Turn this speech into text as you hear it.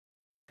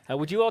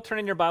Would you all turn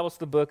in your Bibles to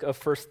the book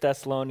of 1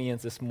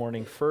 Thessalonians this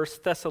morning? 1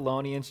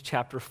 Thessalonians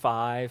chapter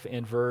 5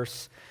 and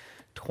verse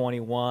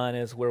 21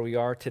 is where we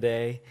are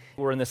today.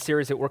 We're in the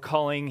series that we're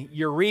calling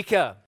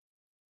Eureka.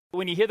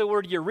 When you hear the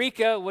word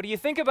Eureka, what do you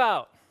think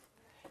about?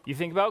 You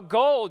think about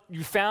gold.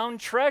 You found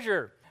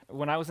treasure.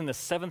 When I was in the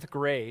 7th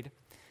grade,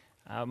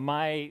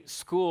 my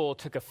school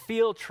took a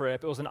field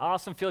trip. It was an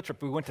awesome field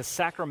trip. We went to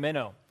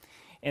Sacramento,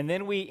 and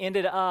then we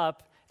ended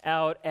up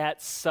out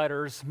at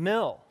Sutter's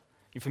Mill.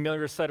 You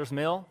familiar with Sutter's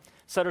Mill?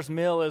 Sutter's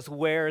Mill is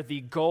where the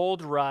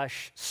gold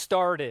rush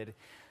started.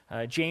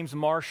 James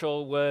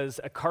Marshall was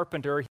a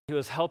carpenter. He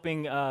was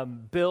helping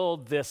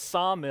build this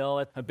sawmill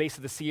at the base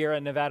of the Sierra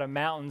Nevada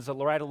mountains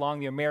right along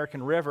the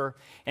American River.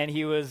 And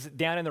he was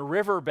down in the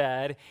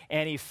riverbed,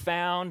 and he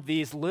found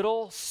these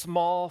little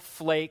small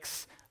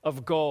flakes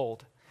of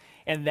gold.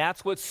 And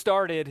that's what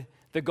started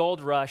the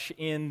gold rush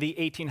in the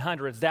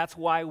 1800s. That's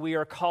why we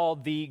are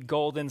called the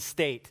Golden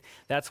State.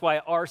 That's why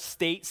our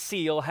state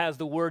seal has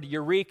the word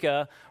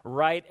Eureka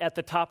right at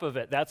the top of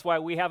it. That's why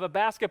we have a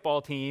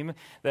basketball team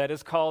that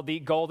is called the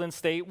Golden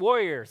State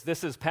Warriors.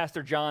 This is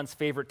Pastor John's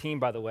favorite team,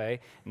 by the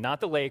way. Not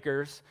the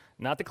Lakers,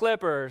 not the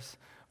Clippers,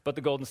 but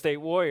the Golden State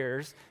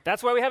Warriors.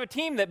 That's why we have a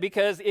team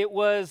because it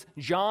was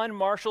John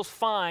Marshall's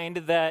find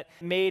that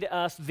made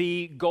us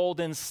the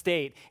Golden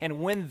State. And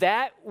when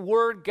that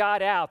word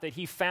got out that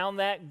he found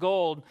that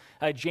gold,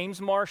 James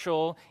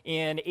Marshall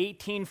in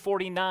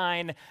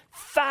 1849,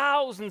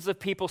 thousands of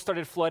people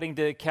started flooding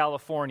to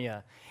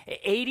California.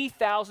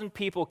 80,000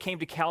 people came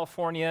to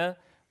California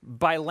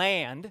by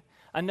land.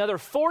 Another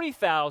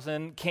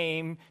 40,000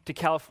 came to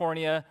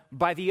California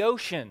by the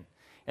ocean.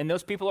 And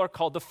those people are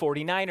called the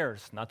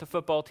 49ers, not the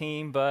football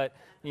team, but,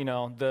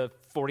 the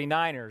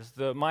 49ers,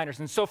 the miners.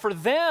 And so for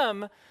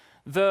them,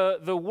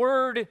 the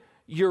word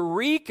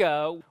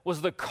Eureka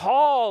was the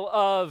call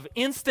of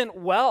instant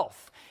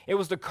wealth. It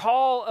was the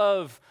call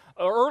of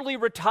early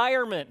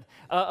retirement,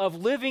 of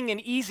living an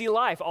easy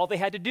life. All they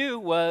had to do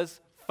was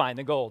find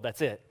the gold.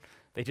 That's it.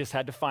 They just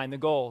had to find the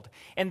gold.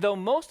 And though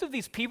most of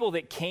these people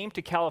that came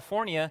to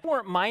California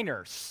weren't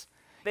miners,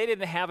 they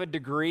didn't have a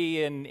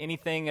degree in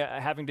anything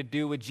having to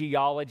do with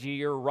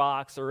geology or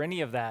rocks or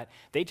any of that.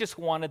 They just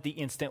wanted the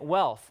instant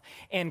wealth.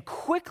 And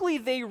quickly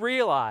they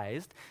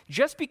realized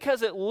just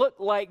because it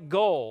looked like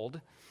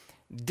gold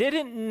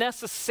didn't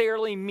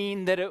necessarily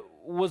mean that it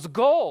was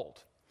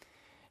gold.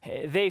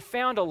 They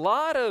found a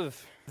lot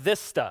of this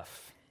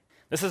stuff.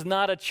 This is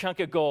not a chunk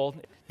of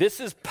gold. This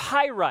is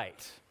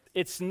pyrite.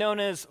 It's known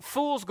as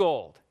fool's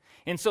gold.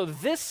 And so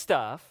this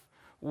stuff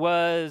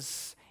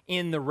was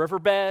in the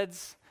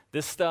riverbeds.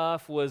 This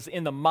stuff was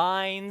in the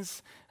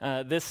mines.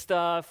 This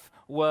stuff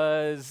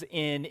was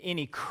in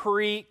any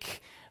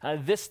creek.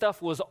 This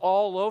stuff was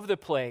all over the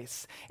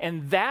place.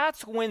 And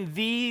that's when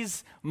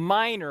these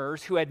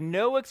miners who had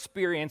no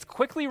experience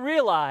quickly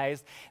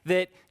realized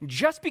that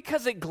just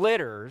because it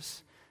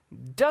glitters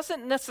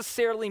doesn't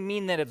necessarily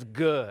mean that it's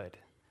good.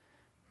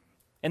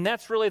 And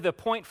that's really the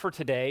point for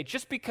today.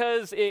 Just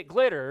because it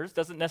glitters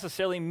doesn't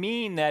necessarily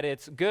mean that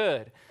it's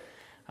good.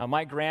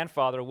 My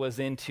grandfather was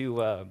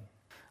into...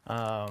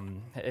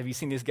 have you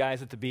seen these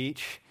guys at the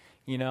beach?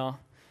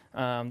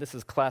 This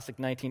is classic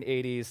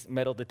 1980s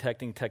metal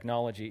detecting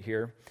technology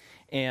here.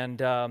 And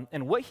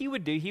what he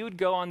would do, he would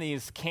go on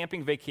these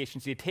camping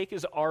vacations. He'd take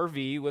his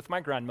RV with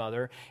my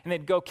grandmother, and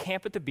they'd go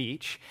camp at the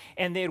beach,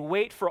 and they'd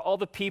wait for all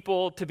the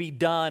people to be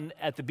done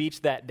at the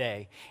beach that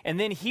day. And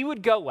then he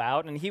would go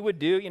out, and he would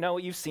do,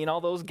 what you've seen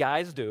all those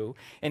guys do,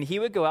 and he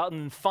would go out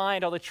and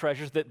find all the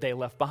treasures that they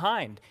left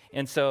behind.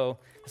 And so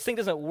this thing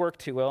doesn't work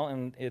too well,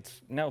 and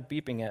it's now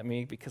beeping at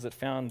me because it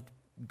found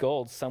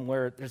gold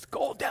somewhere. There's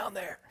gold down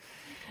there.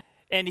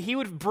 And he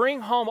would bring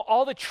home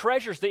all the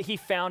treasures that he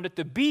found at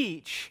the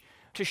beach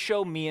to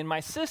show me and my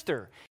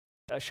sister.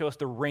 Show us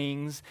the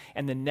rings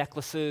and the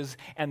necklaces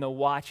and the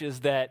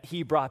watches that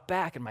he brought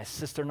back. And my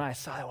sister and I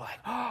saw it, like,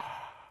 oh,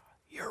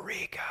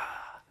 Eureka.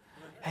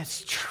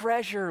 It's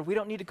treasure. We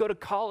don't need to go to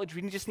college.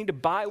 We just need to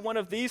buy one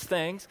of these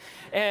things,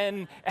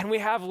 and we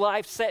have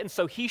life set. And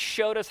so he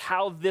showed us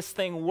how this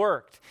thing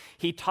worked.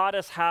 He taught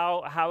us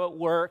how it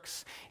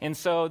works. And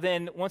so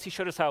then once he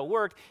showed us how it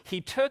worked, he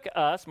took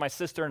us, my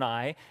sister and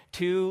I,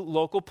 to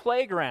local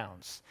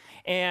playgrounds.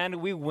 And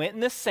we went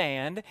in the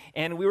sand,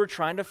 and we were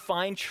trying to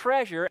find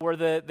treasure where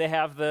they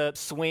have the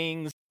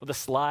swings, the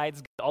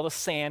slides, all the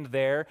sand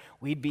there.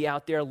 We'd be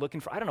out there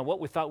looking for, I don't know what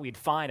we thought we'd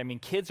find. I mean,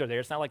 kids are there.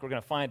 It's not like we're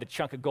going to find a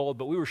chunk of gold,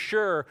 but we were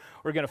sure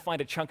we were going to find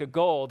a chunk of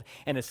gold.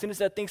 And as soon as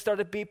that thing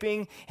started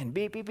beeping and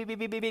beep, beep, beep, beep,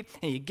 beep, beep, beep,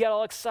 and you get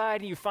all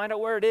excited and you find out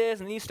where it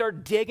is, and then you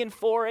start digging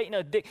for it.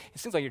 It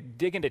seems like you're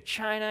digging to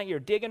China. You're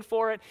digging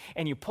for it,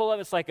 and you pull up,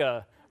 it's like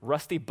a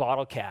rusty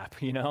bottle cap,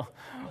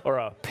 or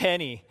a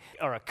penny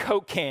or a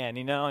Coke can,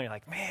 and you're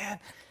like, man,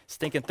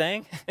 stinking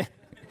thing.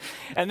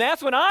 And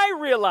that's when I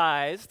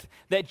realized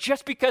that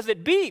just because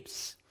it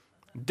beeps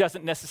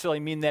doesn't necessarily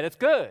mean that it's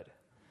good.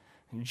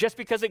 Just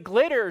because it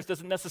glitters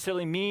doesn't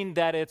necessarily mean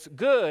that it's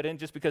good, and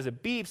just because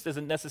it beeps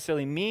doesn't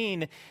necessarily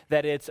mean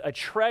that it's a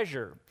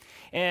treasure.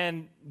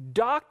 And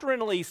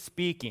doctrinally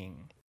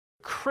speaking,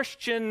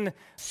 Christian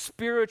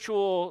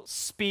spiritual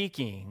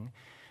speaking,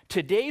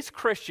 today's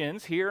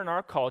Christians here in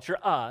our culture,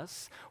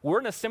 us, we're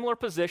in a similar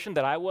position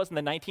that I was in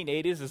the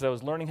 1980s as I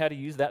was learning how to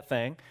use that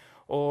thing,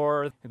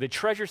 or the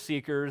treasure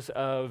seekers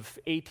of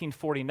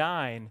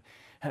 1849.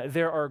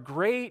 There are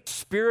great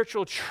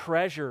spiritual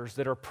treasures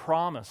that are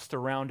promised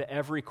around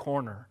every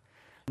corner.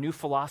 New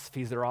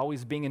philosophies that are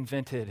always being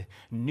invented.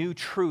 New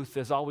truth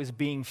is always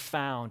being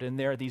found. And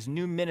there are these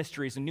new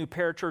ministries and new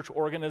parachurch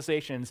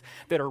organizations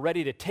that are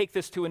ready to take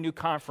this to a new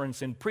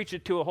conference and preach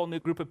it to a whole new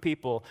group of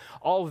people,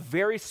 all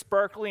very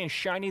sparkly and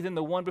shiny than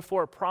the one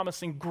before,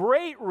 promising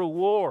great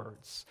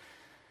rewards.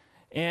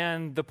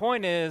 And the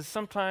point is,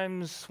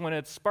 sometimes when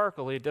it's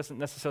sparkly, it doesn't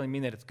necessarily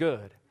mean that it's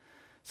good.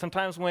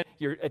 Sometimes when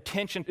your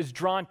attention is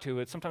drawn to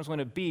it, sometimes when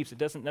it beeps, it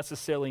doesn't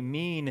necessarily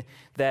mean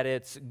that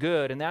it's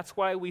good. And that's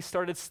why we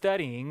started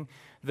studying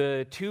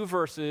the two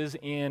verses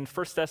in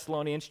 1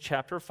 Thessalonians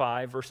chapter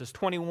 5, verses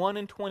 21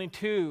 and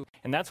 22.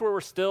 And that's where we're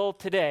still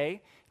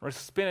today. We're going to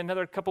spend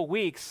another couple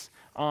weeks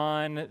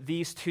on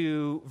these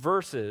two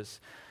verses.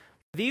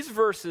 These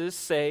verses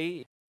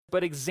say,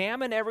 "But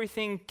examine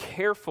everything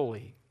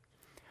carefully.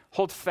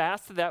 Hold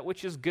fast to that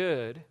which is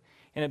good,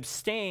 and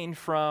abstain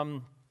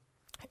from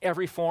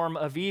every form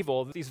of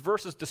evil." These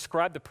verses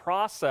describe the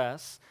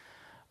process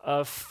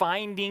of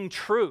finding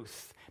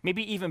truth,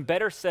 maybe even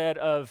better said,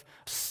 of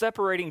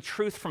separating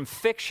truth from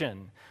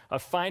fiction,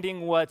 of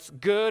finding what's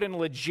good and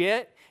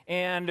legit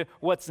and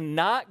what's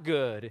not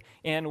good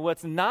and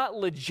what's not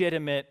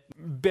legitimate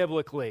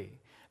biblically.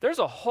 There's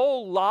a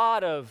whole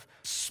lot of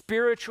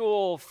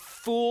spiritual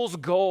fool's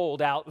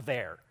gold out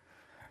there.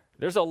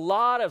 There's a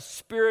lot of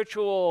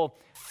spiritual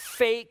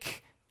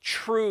fake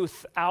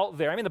truth out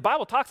there. I mean, the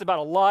Bible talks about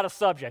a lot of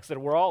subjects that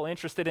we're all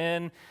interested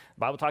in. The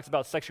Bible talks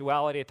about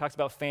sexuality. It talks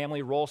about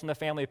family, roles in the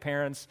family,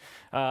 parents,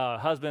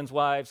 husbands,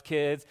 wives,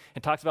 kids.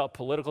 It talks about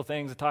political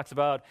things. It talks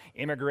about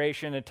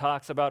immigration. It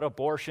talks about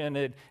abortion.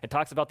 It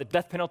talks about the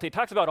death penalty. It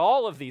talks about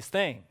all of these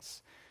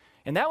things.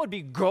 And that would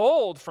be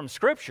gold from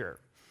Scripture.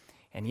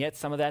 And yet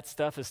some of that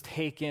stuff is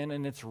taken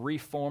and it's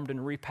reformed and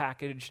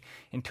repackaged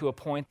into a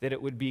point that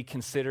it would be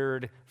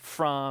considered,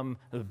 from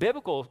the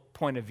biblical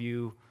point of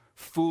view,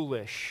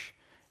 foolish.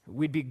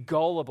 We'd be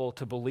gullible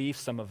to believe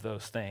some of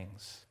those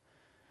things.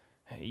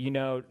 You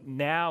know,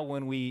 now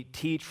when we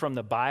teach from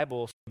the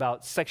Bible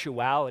about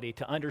sexuality,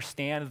 to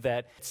understand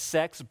that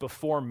sex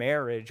before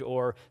marriage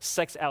or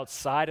sex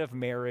outside of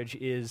marriage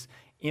is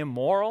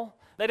immoral,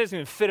 that doesn't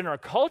even fit in our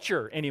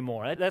culture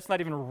anymore. That's not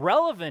even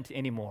relevant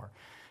anymore.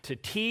 To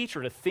teach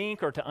or to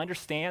think or to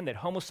understand that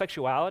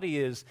homosexuality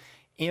is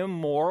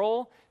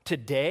immoral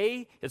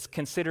today, it's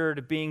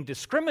considered being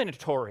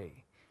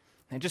discriminatory.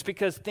 And just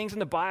because things in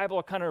the Bible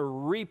are kind of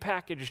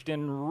repackaged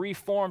and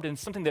reformed in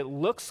something that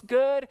looks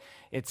good,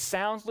 it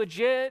sounds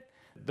legit.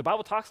 The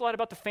Bible talks a lot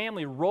about the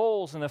family,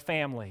 roles in the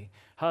family,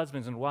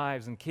 husbands and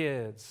wives and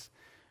kids.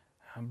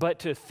 But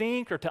to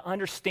think or to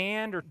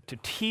understand or to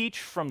teach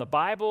from the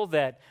Bible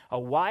that a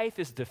wife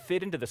is to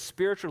fit into the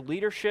spiritual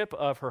leadership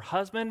of her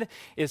husband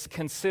is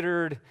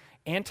considered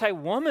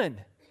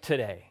anti-woman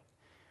today.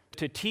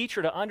 To teach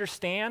or to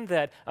understand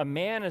that a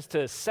man is to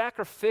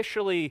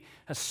sacrificially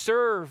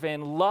serve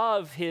and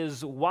love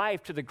his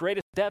wife to the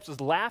greatest depths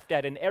is laughed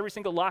at in every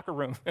single locker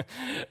room,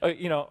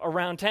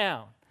 around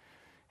town.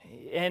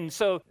 And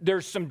so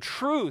there's some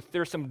truth,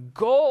 there's some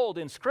gold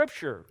in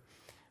Scripture,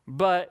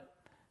 but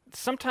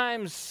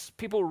sometimes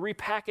people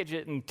repackage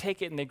it and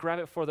take it and they grab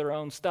it for their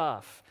own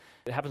stuff.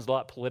 It happens a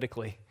lot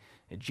politically.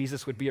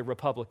 Jesus would be a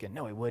Republican.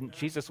 No, he wouldn't.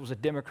 Jesus was a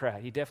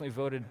Democrat. He definitely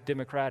voted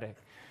Democratic.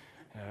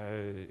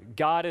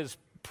 God is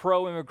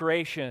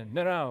pro-immigration.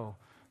 No.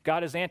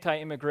 God is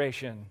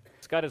anti-immigration.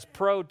 God is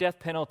pro-death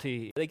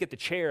penalty. They get the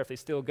chair if they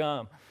steal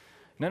gum.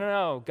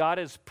 No. God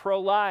is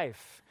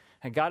pro-life.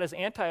 And God is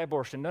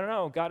anti-abortion.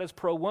 No. God is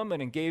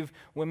pro-woman and gave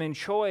women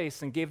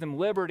choice and gave them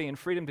liberty and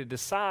freedom to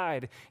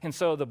decide. And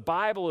so the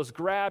Bible is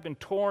grabbed and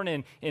torn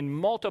in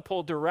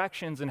multiple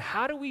directions. And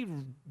how do we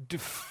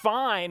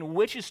define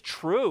which is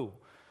true?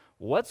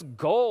 What's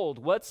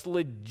gold? What's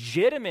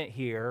legitimate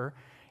here?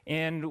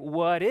 And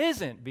what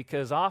isn't?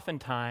 Because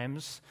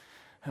oftentimes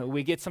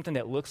we get something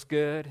that looks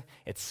good,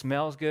 it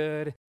smells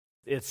good,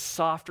 it's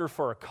softer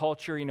for our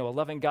culture. A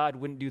loving God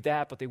wouldn't do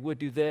that, but they would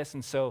do this.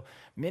 And so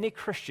many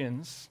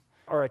Christians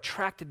are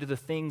attracted to the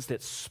things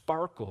that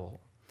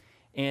sparkle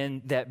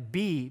and that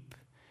beep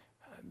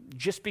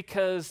just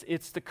because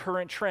it's the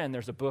current trend.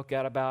 There's a book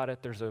out about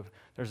it. There's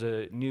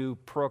a new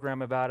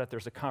program about it.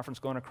 There's a conference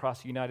going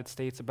across the United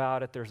States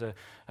about it. There's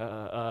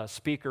a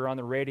speaker on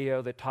the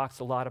radio that talks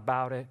a lot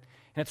about it.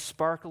 And it's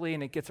sparkly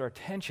and it gets our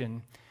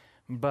attention.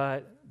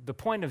 But the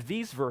point of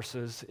these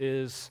verses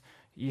is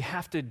you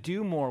have to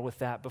do more with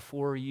that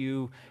before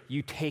you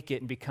take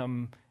it and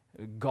become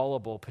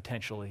gullible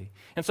potentially.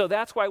 And so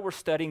that's why we're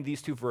studying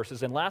these two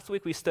verses. And last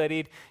week we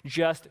studied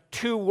just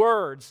two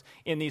words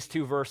in these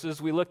two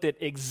verses. We looked at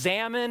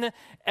examine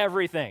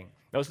everything.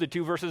 Those are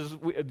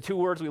the two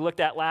words we looked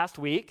at last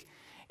week.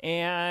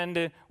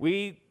 And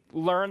we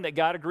learned that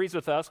God agrees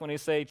with us when he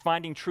says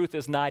finding truth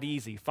is not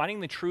easy. Finding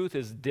the truth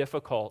is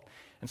difficult.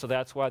 And so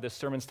that's why the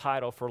sermon's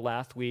title for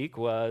last week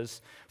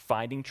was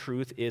Finding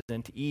Truth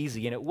Isn't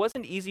Easy. And it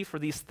wasn't easy for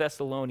these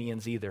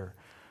Thessalonians either.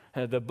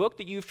 The book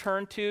that you've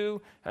turned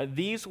to,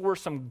 these were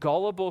some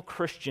gullible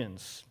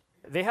Christians.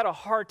 They had a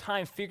hard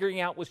time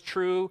figuring out what's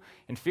true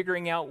and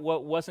figuring out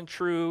what wasn't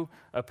true.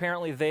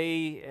 Apparently,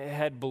 they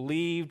had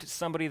believed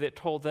somebody that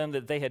told them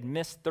that they had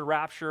missed the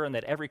rapture and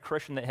that every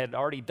Christian that had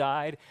already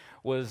died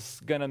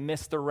was going to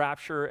miss the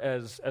rapture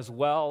as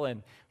well. And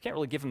we can't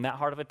really give them that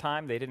hard of a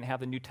time. They didn't have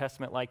the New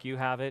Testament like you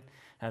have it.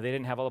 They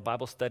didn't have all the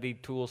Bible study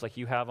tools like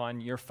you have on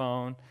your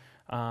phone.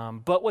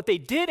 But what they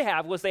did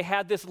have was they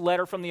had this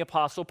letter from the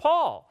Apostle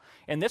Paul.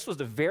 And this was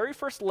the very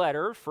first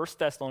letter, 1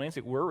 Thessalonians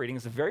that we're reading,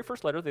 is the very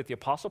first letter that the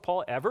Apostle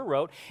Paul ever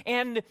wrote.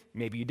 And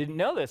maybe you didn't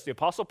know this, the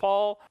Apostle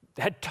Paul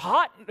had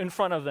taught in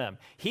front of them.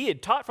 He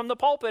had taught from the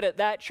pulpit at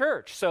that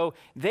church. So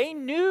they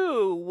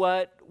knew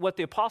what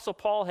the Apostle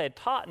Paul had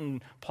taught.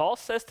 And Paul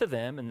says to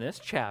them in this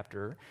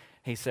chapter,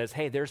 he says,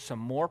 hey, there's some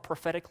more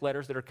prophetic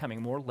letters that are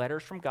coming, more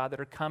letters from God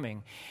that are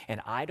coming, and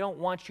I don't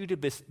want you to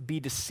be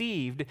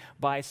deceived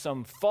by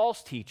some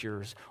false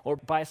teachers or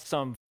by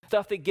some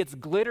stuff that gets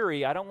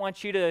glittery. I don't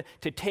want you to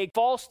take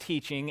false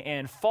teaching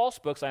and false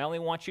books. I only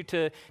want you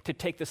to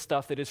take the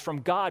stuff that is from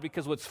God,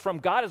 because what's from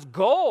God is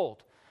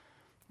gold.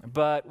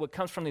 But what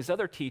comes from these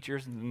other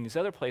teachers and these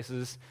other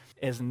places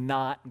is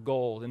not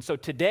gold. And so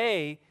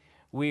today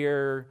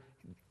we're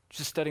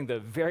just studying the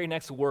very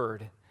next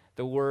word,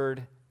 the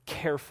word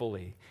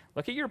carefully.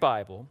 Look at your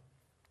Bible,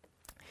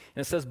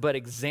 and it says, but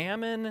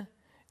examine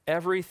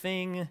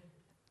everything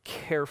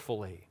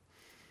carefully.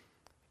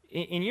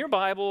 In your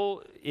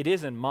Bible, it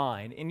is in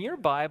mine. In your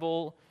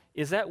Bible,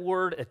 is that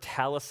word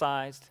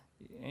italicized?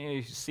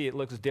 You see it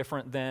looks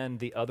different than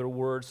the other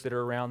words that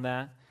are around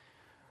that.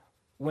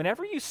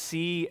 Whenever you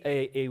see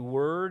a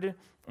word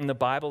in the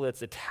Bible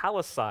that's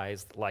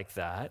italicized like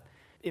that,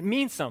 it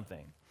means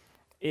something.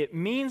 It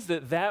means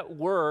that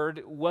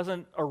word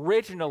wasn't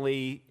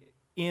originally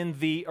in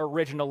the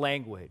original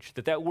language,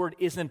 that word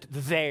isn't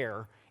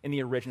there in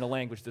the original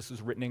language. This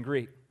was written in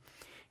Greek.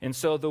 And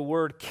so the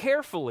word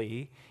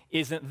carefully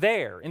isn't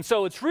there. And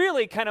so it's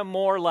really kind of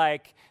more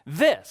like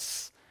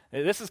this.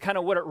 This is kind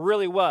of what it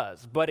really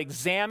was. But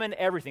examine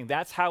everything.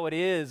 That's how it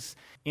is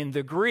in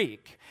the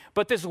Greek.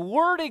 But this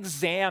word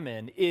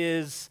examine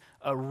is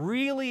a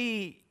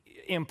really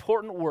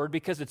important word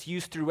because it's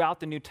used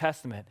throughout the New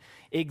Testament.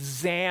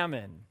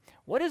 Examine.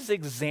 What does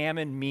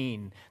examine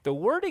mean? The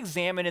word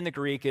examine in the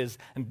Greek is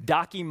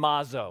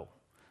dokimazo.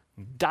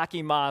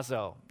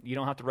 Dokimazo. You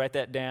don't have to write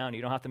that down.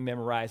 You don't have to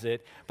memorize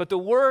it. But the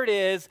word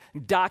is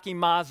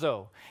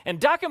dokimazo. And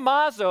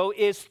dokimazo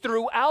is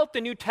throughout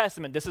the New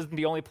Testament. This isn't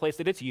the only place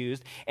that it's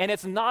used. And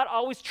it's not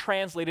always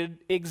translated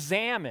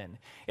examine.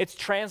 It's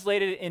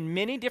translated in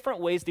many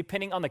different ways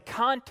depending on the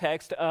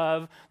context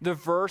of the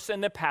verse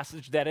and the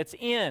passage that it's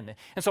in.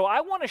 And so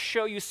I want to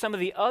show you some of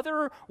the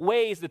other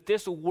ways that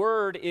this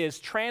word is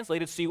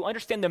translated so you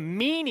understand the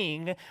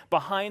meaning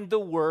behind the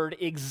word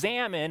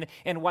examine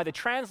and why the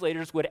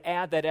translators would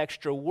add that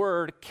extra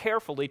word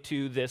carefully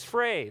to this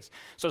phrase.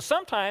 So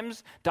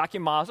sometimes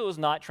dokimazo is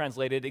not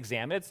translated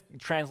examine, it's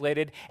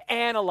translated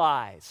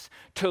analyze,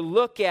 to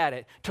look at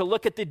it, to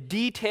look at the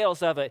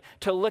details of it,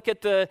 to look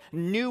at the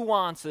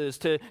nuances,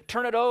 to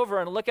turn it over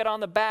and look at on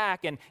the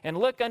back and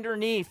look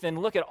underneath and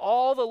look at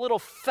all the little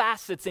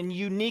facets and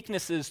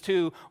uniquenesses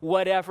to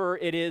whatever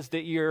it is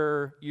that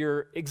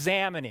you're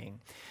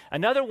examining.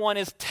 Another one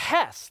is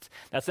test.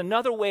 That's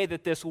another way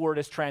that this word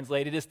is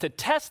translated, is to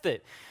test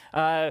it.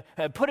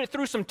 Put it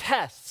through some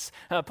tests.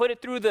 Put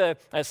it through the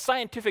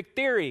scientific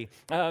theory.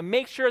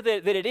 Make sure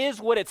that it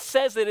is what it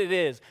says that it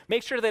is.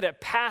 Make sure that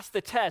it passed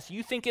the test.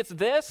 You think it's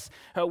this?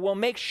 Well,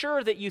 make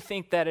sure that you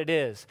think that it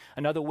is.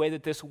 Another way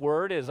that this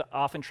word is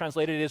often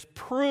translated is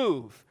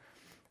prove.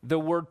 The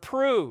word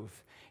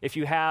prove. If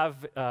you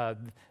have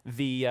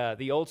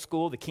the old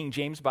school, the King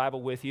James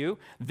Bible with you,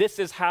 this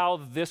is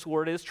how this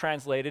word is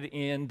translated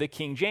in the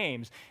King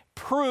James.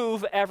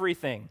 Prove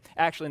everything.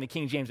 Actually, in the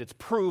King James, it's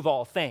prove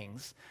all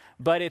things.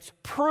 But it's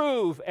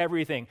prove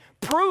everything.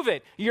 Prove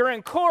it. You're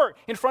in court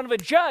in front of a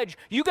judge.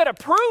 You got to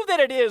prove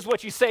that it is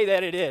what you say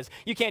that it is.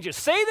 You can't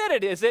just say that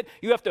it is it.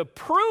 You have to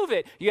prove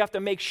it. You have to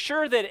make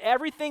sure that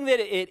everything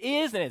that it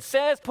is and it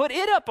says, put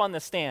it up on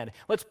the stand.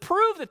 Let's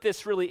prove that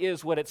this really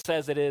is what it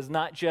says it is,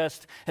 not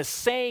just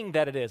saying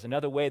that it is.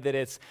 Another way that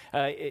it's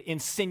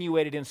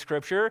insinuated in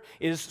Scripture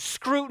is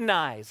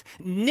scrutinize,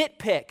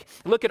 nitpick.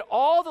 Look at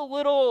all the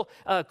little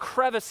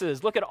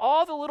crevices. Look at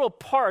all the little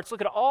parts.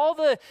 Look at all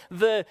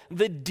the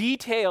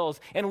details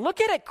and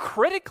look at it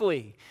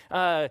critically.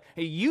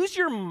 Use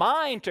your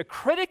mind to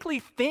critically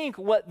think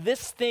what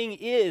this thing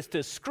is,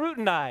 to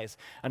scrutinize.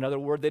 Another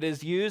word that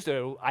is used,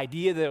 an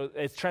idea that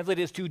is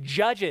translated, is to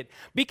judge it.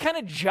 Be kind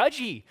of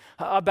judgy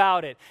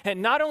about it. And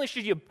not only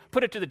should you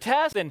put it to the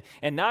test, and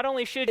not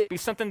only should it be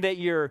something that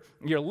you're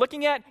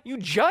looking at, you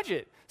judge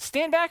it.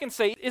 Stand back and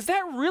say, is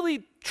that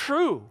really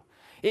true?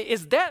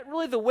 Is that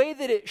really the way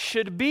that it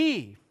should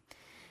be?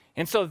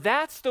 And so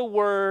that's the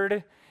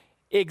word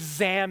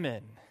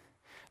examine.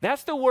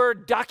 That's the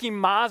word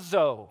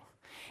dokimazo.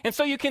 And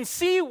so you can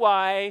see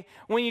why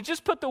when you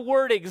just put the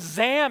word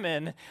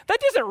examine, that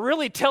doesn't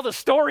really tell the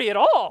story at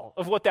all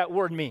of what that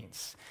word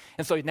means.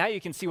 And so now you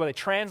can see why the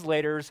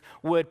translators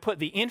would put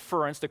the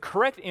inference, the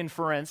correct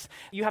inference,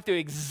 you have to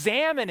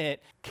examine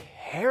it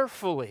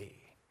carefully.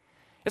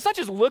 It's not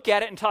just look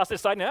at it and toss it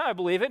aside. No, I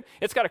believe it.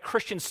 It's got a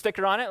Christian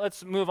sticker on it.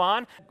 Let's move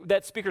on.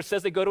 That speaker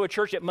says they go to a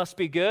church. It must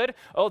be good.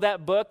 Oh,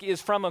 that book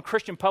is from a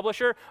Christian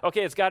publisher.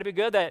 Okay, it's got to be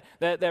good.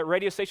 That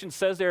radio station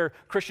says they're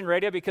Christian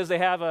radio because they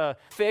have a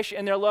fish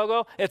in their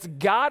logo. It's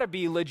got to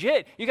be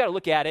legit. You got to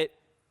look at it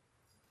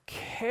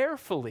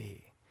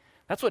carefully.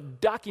 That's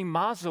what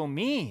dokimazo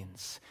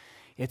means.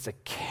 It's a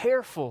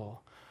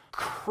careful,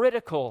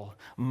 critical,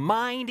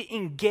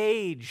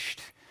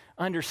 mind-engaged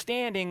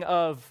understanding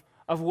of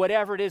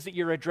whatever it is that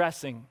you're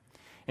addressing.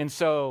 And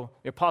so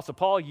the Apostle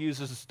Paul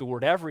uses the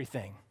word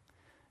everything,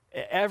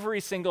 every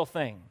single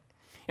thing.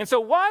 And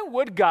so why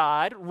would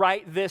God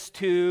write this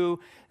to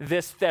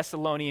this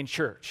Thessalonian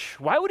church?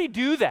 Why would he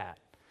do that?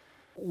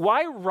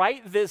 Why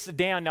write this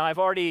down? Now, I've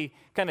already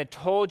kind of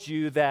told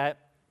you that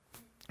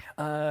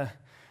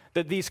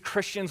these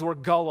Christians were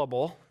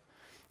gullible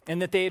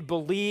and that they had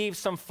believed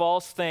some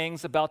false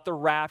things about the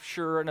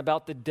rapture and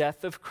about the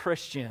death of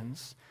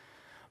Christians.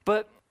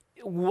 But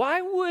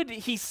why would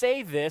he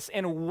say this,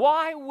 and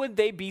why would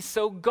they be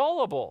so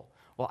gullible?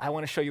 Well, I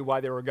want to show you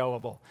why they were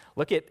gullible.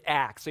 Look at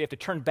Acts. So you have to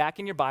turn back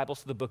in your Bibles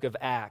to the book of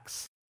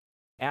Acts.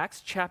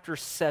 Acts chapter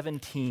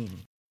 17.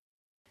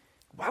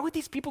 Why would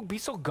these people be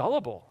so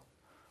gullible?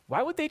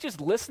 Why would they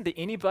just listen to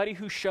anybody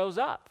who shows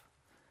up?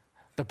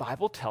 The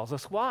Bible tells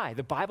us why.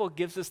 The Bible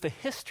gives us the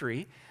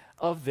history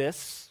of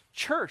this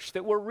church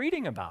that we're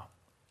reading about.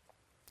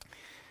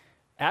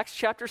 Acts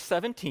chapter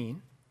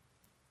 17.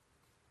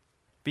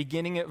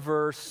 Beginning at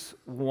verse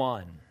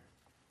 1.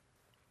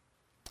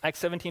 Acts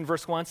 17,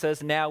 verse 1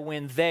 says, Now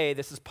when they,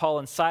 this is Paul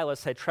and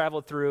Silas, had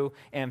traveled through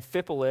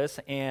Amphipolis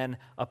and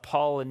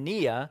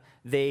Apollonia,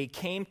 they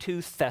came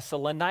to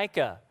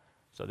Thessalonica.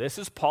 So this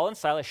is Paul and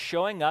Silas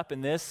showing up in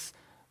this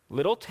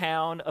little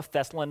town of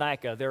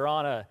Thessalonica. They're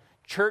on a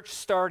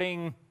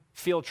church-starting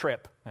field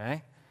trip,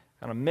 okay?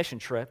 On a mission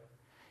trip.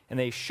 And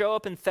they show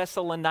up in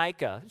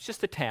Thessalonica. It's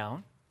just a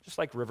town, just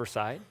like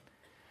Riverside,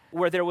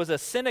 where there was a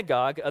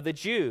synagogue of the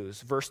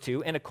Jews, verse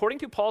 2, and according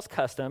to Paul's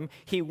custom,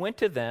 he went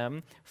to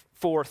them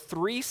for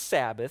 3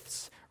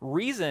 Sabbaths,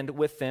 reasoned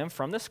with them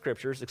from the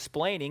Scriptures,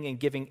 explaining and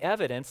giving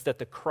evidence that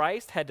the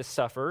Christ had to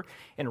suffer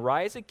and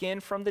rise again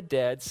from the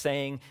dead,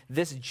 saying,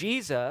 This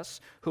Jesus,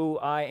 who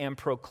I am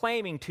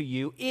proclaiming to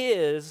you,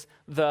 is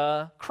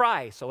the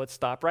Christ. So let's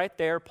stop right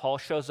there. Paul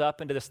shows up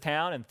into this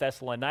town in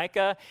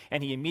Thessalonica,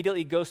 and he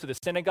immediately goes to the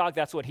synagogue.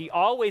 That's what he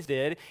always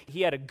did.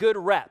 He had a good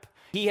rep.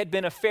 He had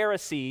been a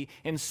Pharisee,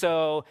 and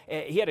so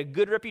he had a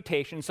good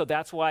reputation, so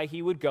that's why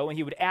he would go and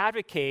he would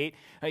advocate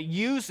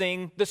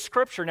using the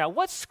Scripture. Now,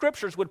 what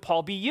Scriptures would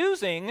Paul be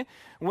using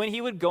when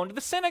he would go into the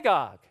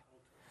synagogue?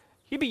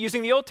 He'd be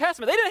using the Old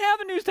Testament. They didn't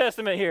have a New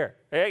Testament here.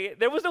 Okay?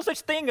 There was no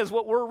such thing as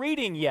what we're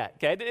reading yet.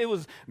 Okay? It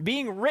was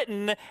being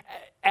written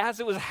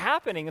as it was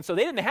happening, and so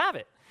they didn't have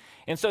it.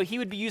 And so he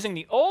would be using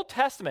the Old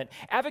Testament,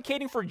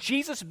 advocating for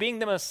Jesus being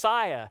the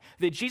Messiah,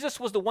 that Jesus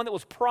was the one that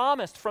was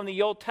promised from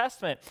the Old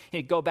Testament.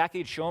 He'd go back,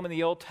 he'd show him in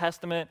the Old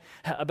Testament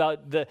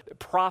about the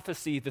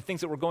prophecy, the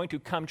things that were going to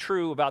come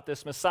true about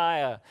this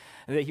Messiah,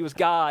 that he was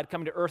God,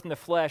 coming to earth in the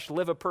flesh,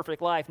 live a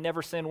perfect life,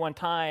 never sin one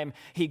time.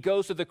 He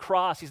goes to the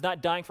cross. He's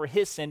not dying for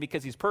his sin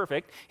because he's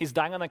perfect. He's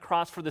dying on the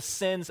cross for the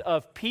sins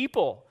of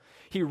people.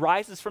 He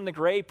rises from the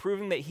grave,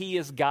 proving that he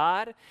is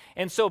God.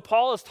 And so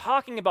Paul is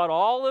talking about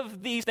all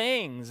of these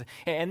things.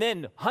 And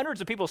then hundreds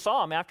of people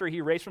saw him after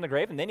he raised from the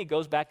grave, and then he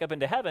goes back up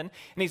into heaven.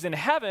 And he's in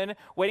heaven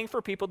waiting for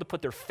people to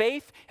put their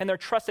faith and their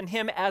trust in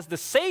him as the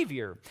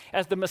Savior,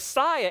 as the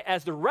Messiah,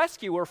 as the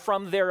rescuer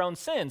from their own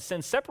sins.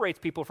 Sin separates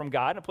people from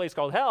God in a place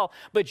called hell,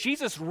 but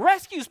Jesus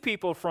rescues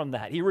people from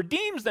that. He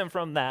redeems them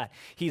from that.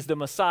 He's the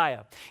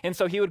Messiah. And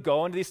so he would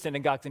go into these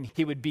synagogues and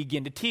he would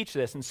begin to teach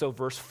this. And so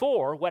verse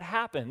 4, what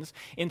happens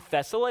in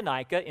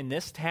Thessalonica, in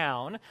this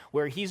town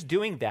where he's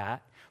doing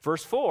that,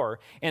 verse 4,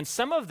 and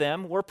some of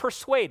them were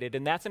persuaded,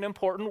 and that's an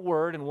important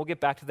word, and we'll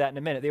get back to that in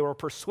a minute. They were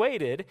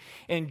persuaded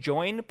and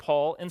joined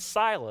Paul and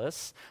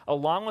Silas,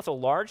 along with a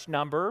large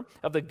number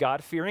of the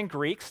God-fearing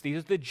Greeks. These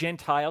are the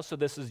Gentiles, so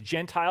this is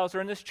Gentiles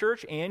are in this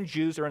church, and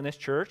Jews are in this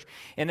church,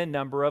 and a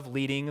number of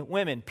leading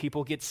women.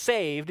 People get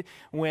saved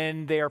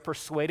when they are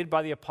persuaded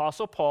by the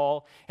Apostle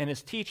Paul and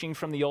his teaching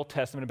from the Old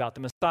Testament about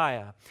the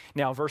Messiah.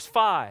 Now, verse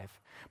 5,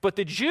 but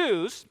the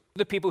Jews,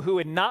 the people who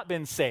had not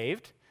been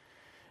saved,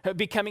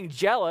 becoming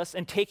jealous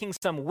and taking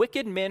some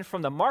wicked men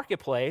from the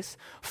marketplace,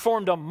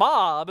 formed a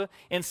mob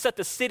and set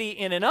the city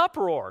in an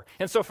uproar.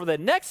 And so for the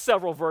next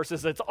several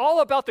verses, it's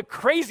all about the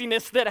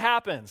craziness that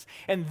happens.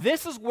 And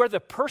this is where the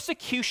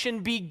persecution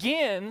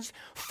begins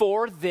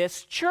for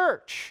this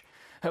church.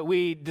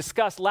 We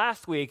discussed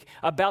last week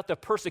about the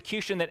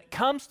persecution that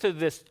comes to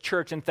this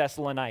church in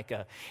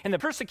Thessalonica. And the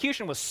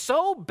persecution was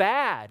so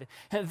bad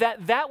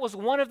that was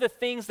one of the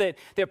things that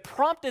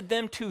prompted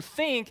them to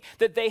think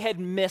that they had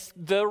missed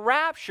the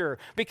rapture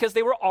because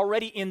they were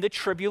already in the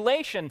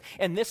tribulation.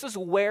 And this is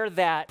where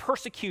that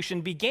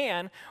persecution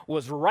began,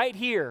 was right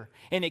here.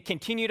 And it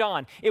continued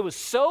on. It was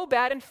so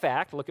bad, in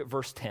fact, look at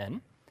verse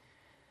 10.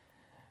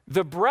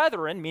 The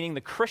brethren, meaning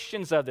the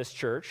Christians of this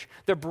church,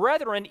 the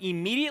brethren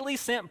immediately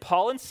sent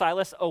Paul and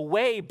Silas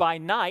away by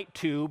night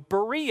to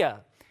Berea.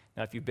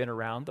 Now, if you've been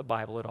around the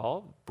Bible at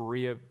all,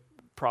 Berea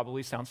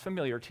probably sounds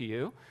familiar to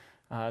you.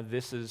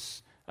 This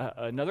is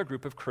another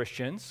group of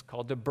Christians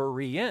called the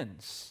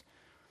Bereans.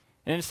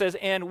 And it says,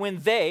 and when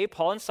they,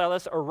 Paul and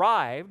Silas,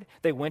 arrived,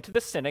 they went to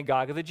the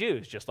synagogue of the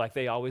Jews, just like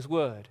they always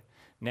would.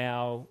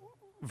 Now,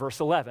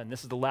 verse 11,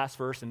 this is the last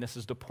verse, and this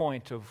is the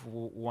point of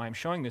why I'm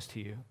showing this to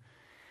you.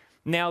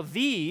 Now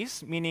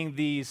these, meaning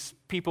these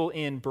people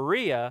in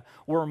Berea,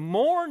 were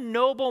more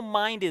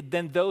noble-minded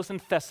than those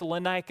in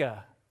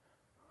Thessalonica.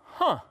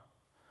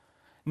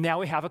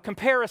 Now we have a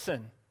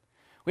comparison.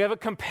 We have a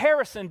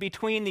comparison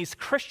between these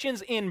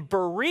Christians in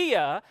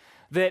Berea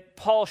that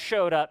Paul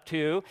showed up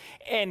to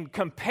and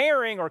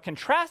comparing or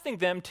contrasting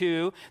them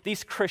to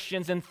these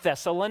Christians in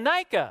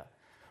Thessalonica.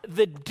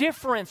 The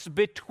difference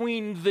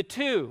between the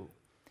two.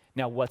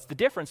 Now, what's the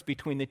difference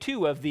between the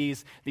two of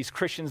these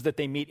Christians that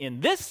they meet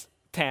in this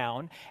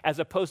town as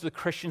opposed to the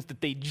Christians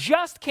that they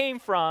just came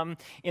from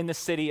in the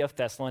city of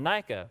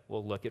Thessalonica?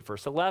 We'll look at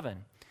verse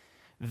 11.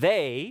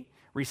 They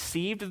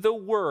received the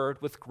word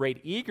with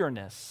great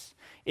eagerness,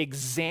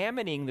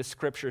 examining the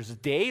scriptures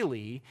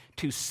daily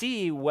to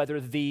see whether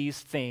these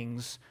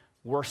things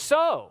were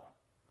so.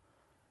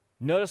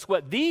 Notice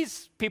what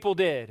these people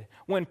did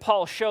when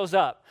Paul shows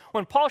up.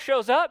 When Paul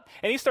shows up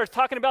and he starts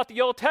talking about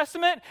the Old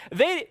Testament,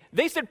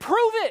 they said,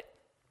 prove it.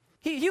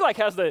 He's like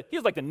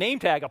the name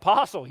tag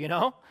apostle, you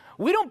know.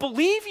 We don't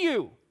believe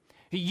you.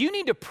 You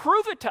need to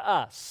prove it to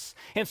us.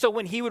 And so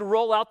when he would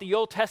roll out the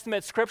Old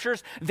Testament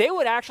scriptures, they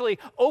would actually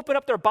open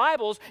up their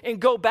Bibles and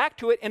go back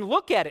to it and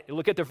look at it.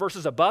 Look at the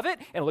verses above it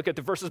and look at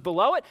the verses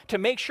below it to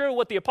make sure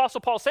what the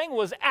Apostle Paul's saying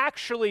was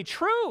actually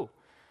true.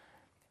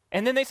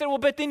 And then they said, well,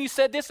 but then you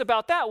said this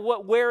about that.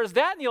 Where is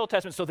that in the Old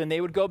Testament? So then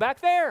they would go back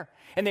there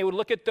and they would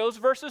look at those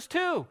verses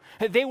too.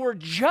 They were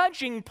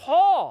judging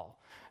Paul.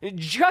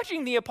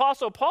 Judging the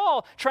Apostle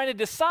Paul, trying to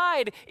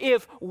decide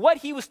if what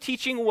he was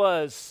teaching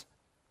was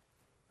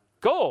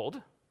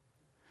gold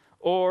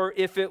or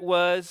if it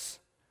was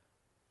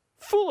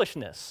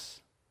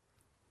foolishness.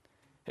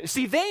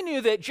 See, they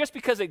knew that just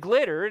because it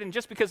glittered and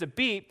just because it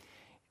beeped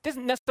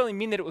doesn't necessarily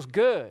mean that it was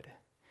good.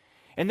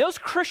 And those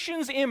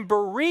Christians in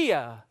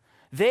Berea,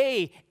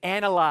 they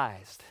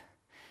analyzed,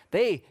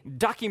 they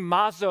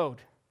dokimazoed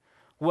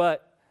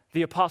what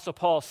the Apostle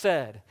Paul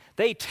said.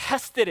 They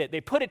tested it.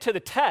 They put it to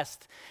the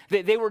test.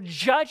 They were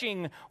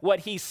judging what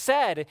he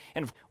said.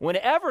 And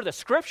whenever the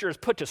scripture is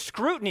put to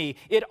scrutiny,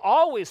 it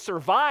always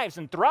survives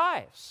and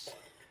thrives.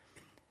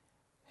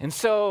 And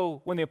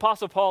so when the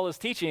Apostle Paul is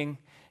teaching,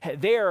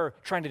 they're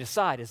trying to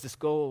decide, is this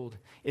gold?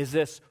 Is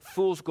this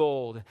fool's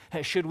gold?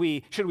 Should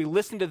we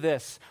listen to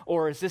this?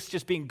 Or is this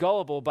just being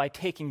gullible by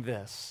taking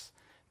this?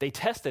 They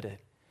tested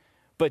it.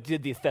 But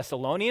did the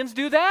Thessalonians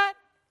do that?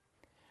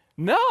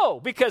 No,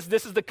 because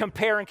this is the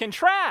compare and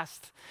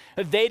contrast.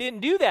 They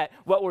didn't do that.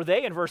 What were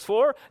they in verse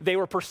 4? They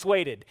were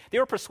persuaded. They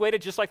were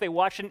persuaded just like they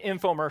watched an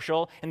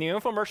infomercial, and the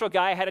infomercial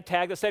guy had a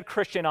tag that said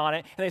Christian on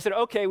it, and they said,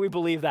 okay, we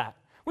believe that.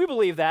 We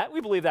believe that.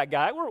 We believe that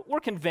guy. We're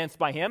convinced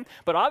by him.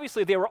 But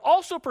obviously they were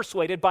also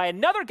persuaded by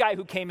another guy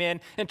who came in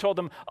and told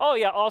them, oh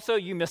yeah, also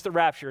you missed the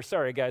rapture.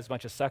 Sorry guys,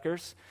 bunch of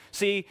suckers.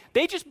 See,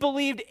 they just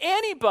believed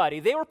anybody.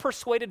 They were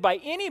persuaded by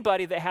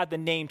anybody that had the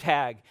name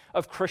tag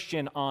of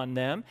Christian on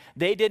them.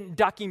 They didn't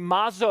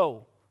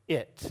dokimazo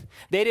it.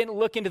 They didn't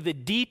look into the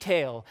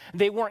detail.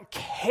 They weren't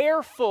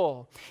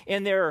careful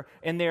in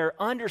their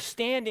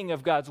understanding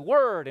of God's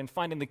word and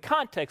finding the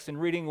context and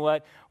reading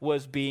what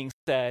was being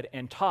said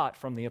and taught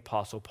from the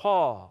Apostle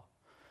Paul.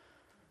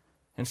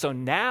 And so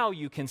now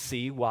you can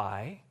see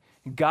why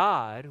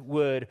God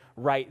would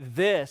write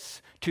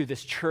this to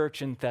this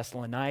church in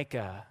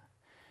Thessalonica.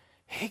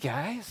 Hey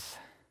guys,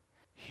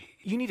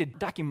 you need to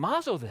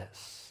dokimazo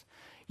this.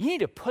 You need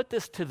to put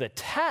this to the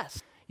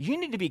test. You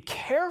need to be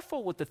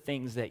careful with the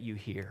things that you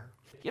hear.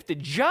 You have to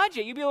judge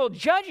it. You be a little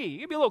judgy.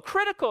 You be a little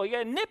critical. You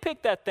got to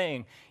nitpick that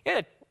thing. You got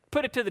to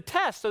put it to the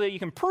test so that you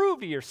can prove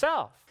to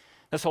yourself.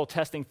 This whole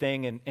testing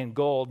thing in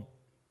gold,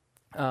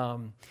 it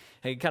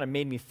kind of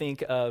made me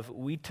think of,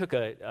 we took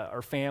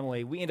our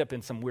family, we ended up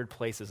in some weird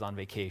places on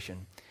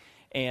vacation.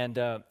 And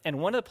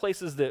one of the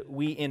places that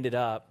we ended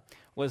up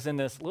was in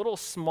this little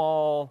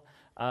small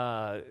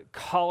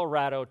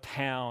Colorado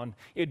town.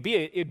 It'd be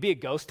a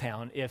ghost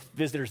town if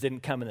visitors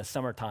didn't come in the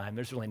summertime.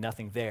 There's really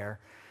nothing there.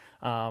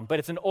 But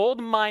it's an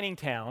old mining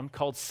town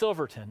called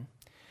Silverton.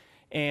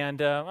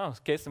 And,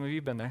 okay, some of you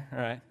have been there. All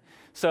right.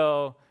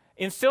 So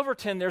In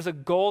Silverton, there's a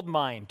gold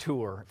mine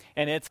tour,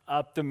 and it's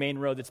up the main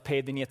road that's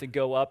paved. Then you have to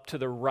go up to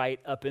the right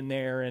up in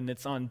there, and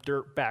it's on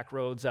dirt back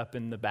roads up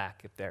in the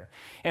back up there.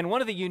 And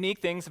one of the unique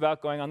things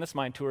about going on this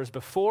mine tour is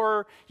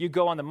before you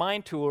go on the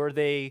mine tour,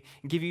 they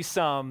give you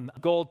some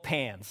gold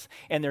pans,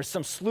 and there's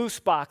some sluice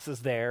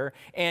boxes there,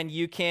 and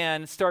you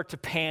can start to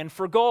pan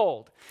for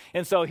gold.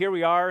 And so here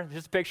we are,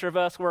 just a picture of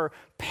us, we're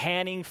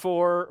panning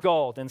for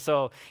gold. And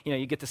so,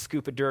 you get the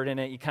scoop of dirt in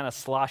it, you kind of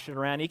slosh it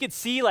around. You can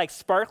see like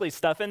sparkly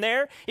stuff in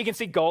there. You can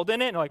see gold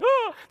in it, and like,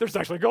 oh, there's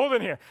actually gold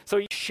in here. So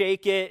you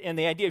shake it, and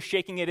the idea of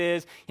shaking it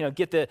is,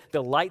 get the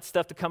light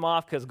stuff to come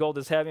off because gold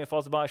is heavy, it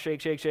falls about,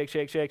 shake.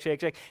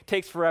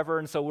 Takes forever,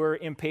 and so we're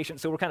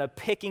impatient. So we're kind of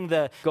picking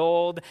the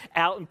gold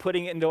out and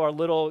putting it into our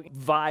little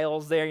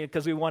vials there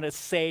because we want to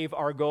save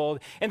our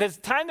gold. And the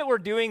time that we're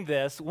doing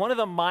this, one of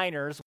the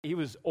miners, he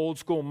was old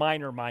school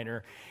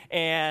miner,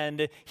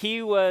 and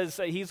he's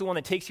the one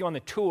that takes you on the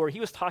tour.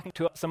 He was talking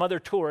to some other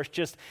tourists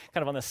just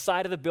kind of on the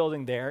side of the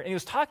building there, and he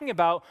was talking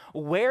about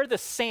where the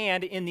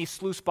sand in these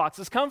sluice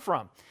boxes come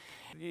from.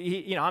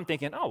 I'm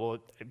thinking,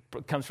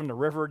 it comes from the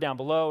river down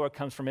below, or it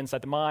comes from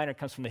inside the mine, or it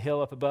comes from the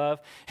hill up above.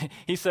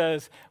 He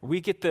says, we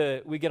get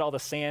all the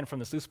sand from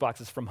the sluice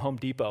boxes from Home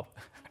Depot.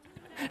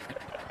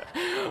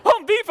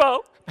 Home Depot?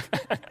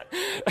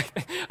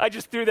 I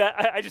just threw that.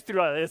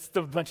 It's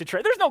a bunch of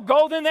trash. There's no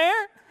gold in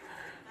there.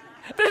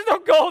 There's no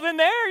gold in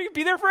there. You'd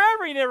be there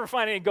forever. You never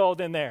find any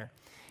gold in there.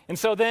 And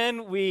so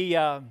then we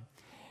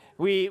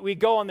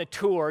go on the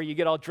tour. You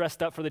get all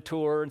dressed up for the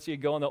tour, and so you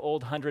go on the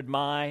Old 100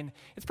 mine.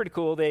 It's pretty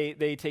cool. They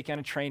take you on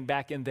a train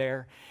back in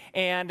there.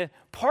 And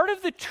part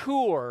of the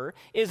tour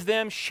is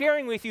them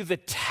sharing with you the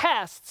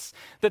tests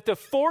that the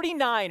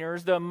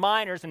 49ers, the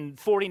miners in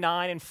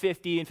 49 and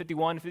 50 and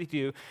 51 and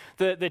 52,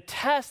 the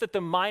tests that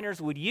the miners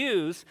would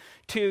use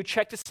to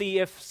check to see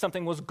if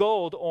something was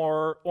gold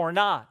or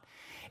not.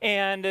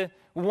 And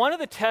one of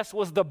the tests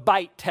was the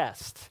bite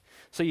test.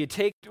 So you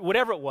take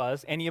whatever it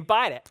was, and you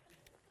bite it.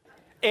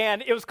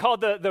 And it was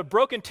called the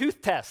broken tooth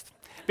test,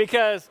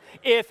 because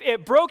if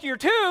it broke your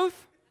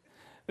tooth,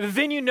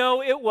 then you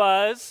know it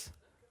was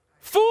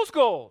fool's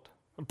gold,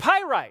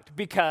 pyrite,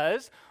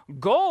 because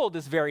gold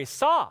is very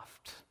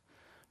soft,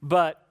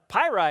 but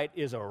pyrite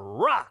is a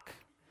rock.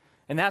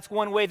 And that's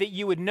one way that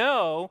you would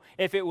know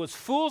if it was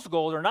fool's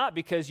gold or not,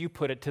 because you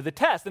put it to the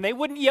test. And they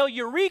wouldn't yell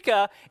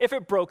eureka if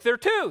it broke their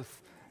tooth.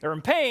 They're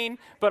in pain,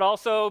 but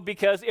also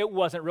because it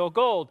wasn't real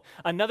gold.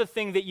 Another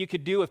thing that you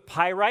could do with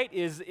pyrite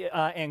is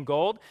and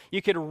gold,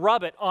 you could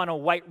rub it on a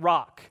white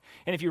rock.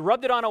 And if you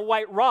rubbed it on a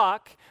white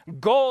rock,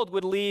 gold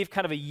would leave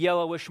kind of a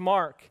yellowish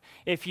mark.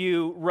 If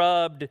you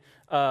rubbed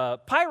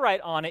pyrite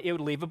on it, it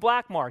would leave a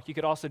black mark. You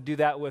could also do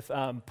that with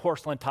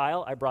porcelain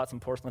tile. I brought some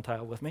porcelain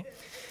tile with me.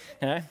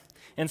 Okay?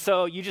 And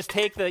so you just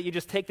take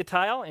the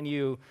tile and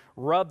you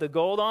rub the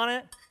gold on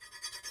it.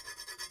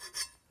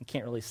 You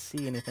can't really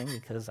see anything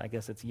because I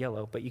guess it's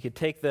yellow, but you could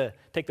take the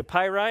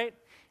pyrite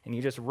and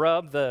you just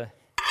rub the.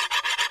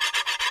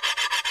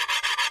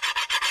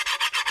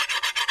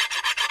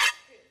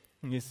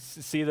 You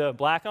see the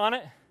black on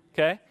it?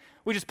 Okay.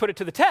 We just put it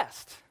to the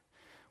test.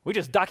 We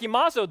just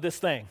dokimazoed this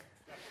thing.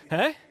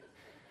 Okay?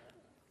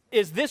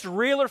 Is this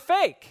real or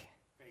fake?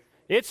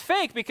 It's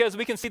fake because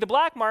we can see the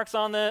black marks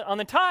on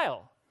the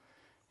tile.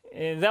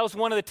 And that was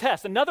one of the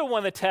tests. Another one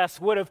of the tests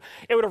would have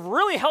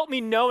really helped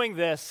me knowing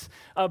this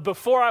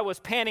before I was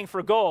panning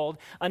for gold.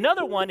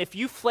 Another one, if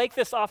you flake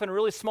this off in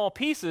really small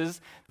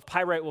pieces,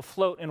 pyrite will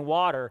float in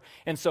water.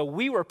 And so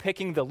we were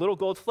picking the little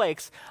gold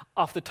flakes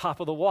off the top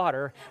of the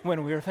water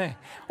when we were thinking,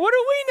 what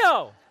do we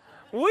know?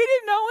 We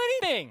didn't know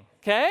anything,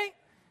 okay?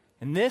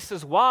 And this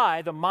is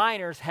why the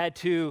miners had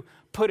to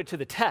put it to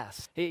the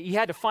test. You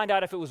had to find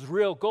out if it was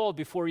real gold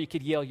before you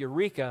could yell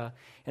eureka.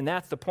 And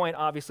that's the point,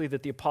 obviously,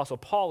 that the Apostle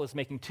Paul is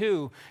making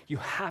too. You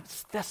have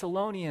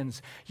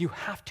Thessalonians, you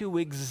have to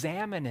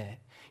examine it.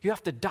 You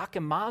have to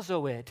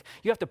dokimazo it.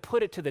 You have to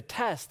put it to the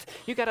test.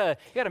 You gotta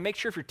make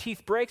sure if your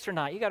teeth breaks or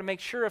not. You gotta make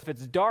sure if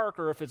it's dark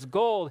or if it's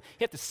gold.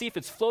 You have to see if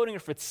it's floating or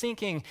if it's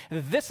sinking.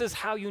 This is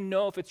how you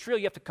know if it's real.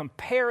 You have to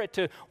compare it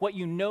to what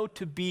you know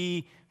to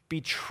be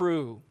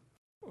true.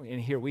 And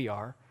here we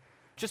are.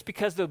 Just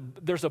because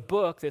there's a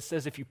book that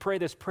says if you pray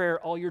this prayer,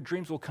 all your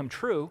dreams will come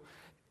true,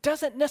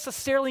 doesn't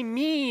necessarily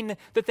mean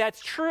that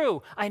that's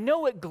true. I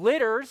know it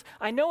glitters.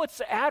 I know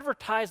it's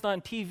advertised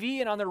on TV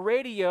and on the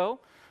radio,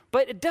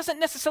 but it doesn't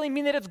necessarily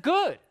mean that it's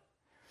good.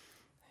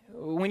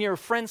 When your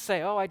friends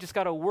say, I just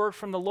got a word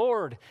from the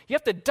Lord, you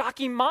have to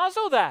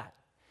dokimazo that.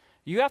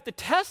 You have to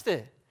test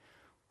it.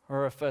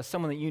 Or if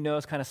someone that you know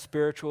is kind of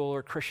spiritual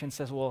or Christian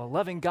says, well, a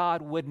loving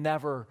God would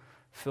never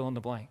fill in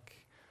the blank.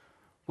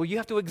 Well, you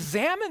have to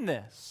examine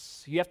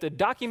this. You have to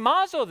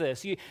dokimazo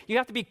this. You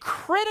have to be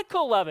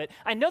critical of it.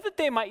 I know that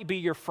they might be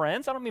your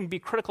friends. I don't mean be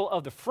critical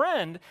of the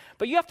friend,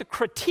 but you have to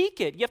critique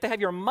it. You have to have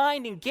your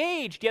mind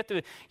engaged. You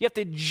have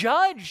to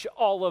judge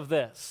all of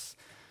this.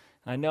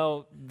 I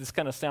know this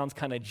kind of sounds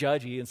kind of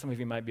judgy, and some of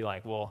you might be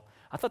like, well,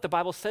 I thought the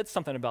Bible said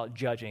something about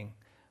judging.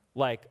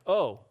 Like,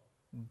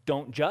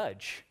 don't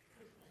judge.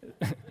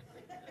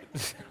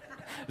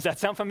 Does that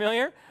sound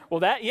familiar? Well,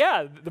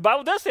 the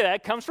Bible does say that.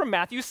 It comes from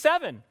Matthew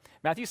 7.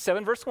 Matthew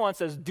 7 verse 1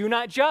 says, do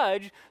not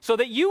judge so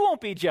that you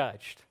won't be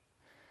judged.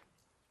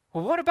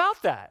 Well, what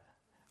about that?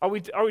 Are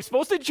we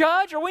supposed to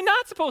judge or are we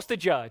not supposed to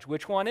judge?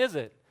 Which one is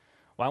it?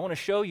 Well, I want to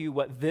show you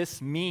what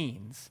this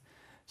means.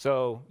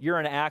 So you're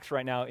in Acts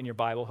right now in your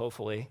Bible,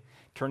 hopefully.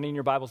 Turning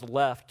your Bibles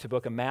left to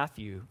book of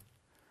Matthew.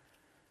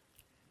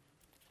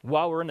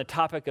 While we're in the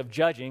topic of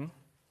judging,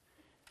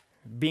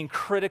 being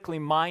critically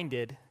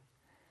minded,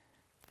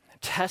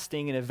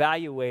 testing and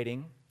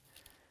evaluating,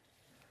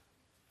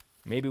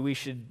 maybe we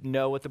should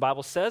know what the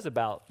Bible says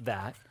about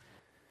that.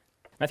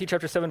 Matthew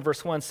chapter 7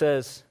 verse 1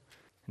 says,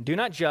 do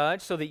not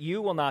judge so that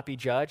you will not be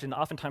judged. And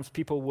oftentimes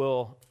people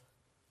will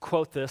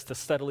quote this to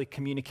subtly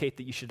communicate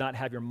that you should not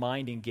have your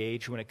mind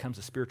engaged when it comes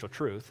to spiritual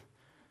truth.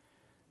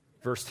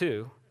 Verse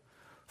 2,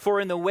 for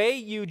in the way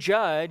you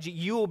judge,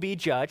 you will be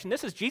judged. And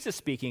this is Jesus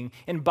speaking.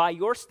 And by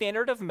your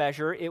standard of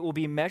measure, it will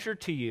be measured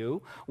to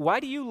you. Why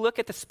do you look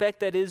at the speck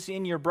that is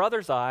in your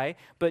brother's eye,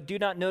 but do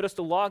not notice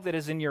the log that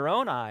is in your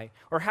own eye?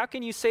 Or how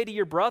can you say to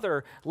your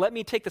brother, let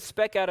me take the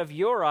speck out of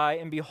your eye,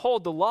 and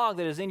behold the log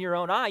that is in your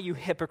own eye, you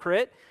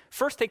hypocrite?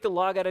 First take the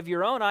log out of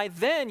your own eye,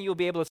 then you'll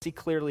be able to see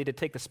clearly to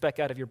take the speck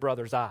out of your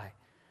brother's eye.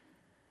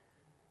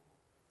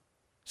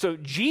 So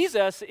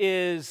Jesus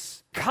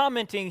is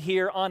commenting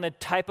here on a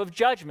type of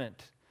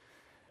judgment.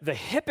 The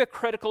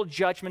hypocritical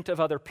judgment of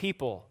other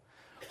people,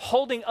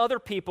 holding other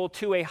people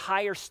to a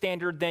higher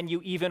standard than you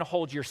even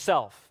hold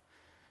yourself.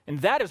 And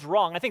that is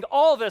wrong. I think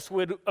all of us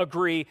would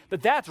agree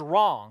that that's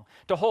wrong,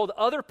 to hold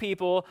other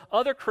people,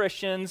 other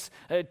Christians,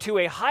 to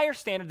a higher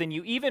standard than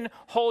you even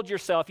hold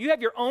yourself. You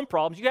have your own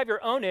problems. You have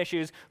your own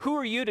issues. Who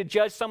are you to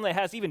judge someone that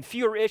has even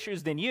fewer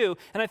issues than you?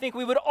 And I think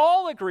we would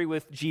all agree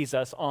with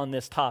Jesus on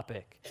this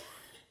topic.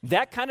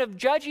 That kind of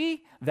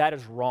judgy, that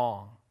is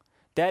wrong.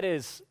 That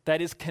is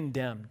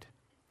condemned.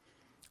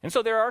 And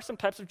so there are some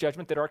types of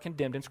judgment that are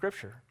condemned in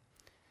Scripture.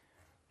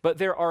 But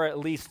there are at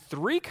least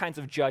 3 kinds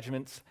of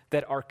judgments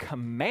that are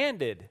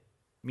commanded,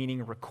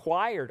 meaning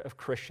required of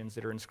Christians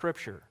that are in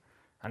Scripture.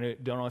 I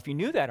don't know if you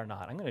knew that or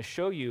not. I'm going to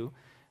show you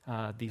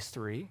these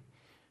 3.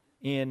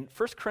 In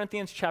 1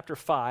 Corinthians chapter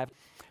 5,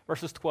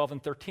 verses 12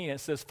 and 13,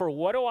 it says, for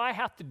what do I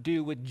have to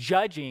do with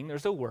judging,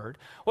 there's a word,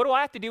 what do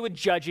I have to do with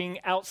judging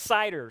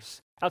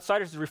outsiders?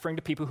 Outsiders is referring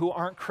to people who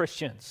aren't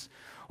Christians.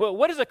 Well,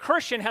 what does a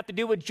Christian have to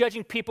do with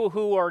judging people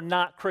who are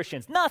not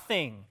Christians?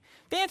 Nothing.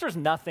 The answer is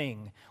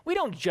nothing. We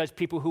don't judge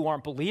people who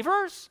aren't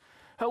believers.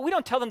 We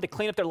don't tell them to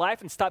clean up their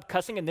life and stop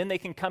cussing and then they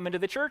can come into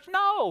the church.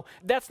 No,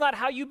 that's not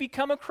how you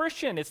become a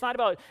Christian. It's not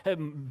about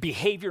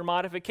behavior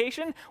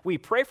modification. We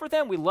pray for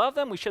them, we love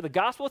them, we share the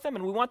gospel with them,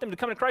 and we want them to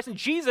come to Christ, and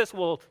Jesus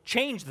will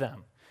change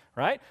them,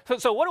 right?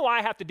 So what do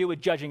I have to do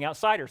with judging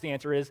outsiders? The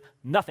answer is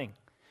nothing.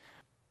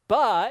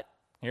 But,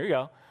 here you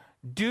go,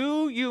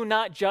 do you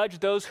not judge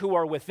those who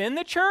are within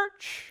the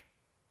church?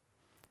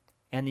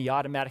 And the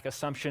automatic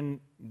assumption,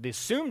 the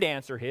assumed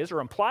answer is,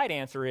 or implied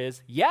answer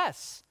is,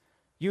 yes,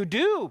 you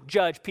do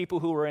judge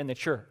people who are in the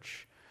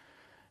church.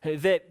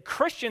 That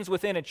Christians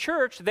within a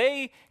church,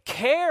 they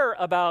care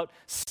about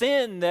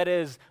sin that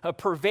is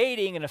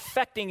pervading and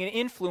affecting and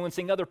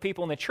influencing other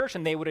people in the church,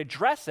 and they would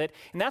address it.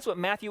 And that's what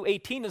Matthew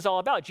 18 is all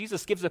about.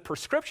 Jesus gives a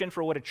prescription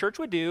for what a church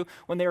would do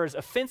when there is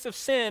offensive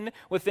sin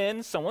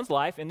within someone's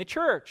life in the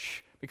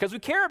church. Because we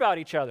care about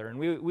each other, and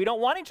we don't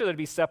want each other to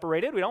be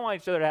separated. We don't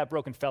want each other to have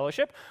broken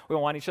fellowship. We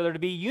want each other to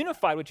be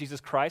unified with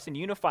Jesus Christ and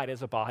unified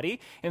as a body.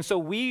 And so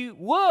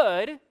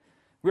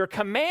we're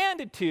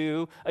commanded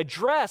to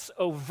address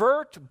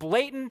overt,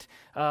 blatant,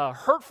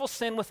 hurtful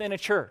sin within a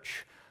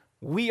church.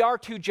 We are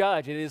to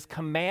judge. It is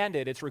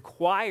commanded. It's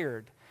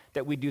required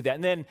that we do that.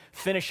 And then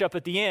finish up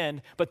at the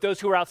end. But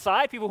those who are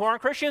outside, people who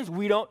aren't Christians,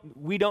 we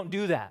don't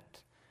do that.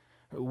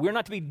 We're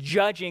not to be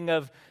judging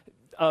of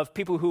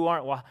people who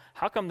aren't, well,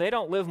 how come they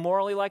don't live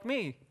morally like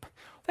me?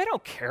 They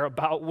don't care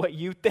about what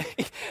you think.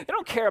 They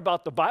don't care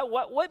about the Bible.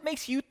 What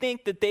makes you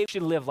think that they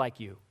should live like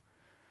you?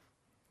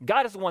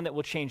 God is the one that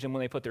will change them when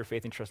they put their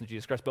faith and trust in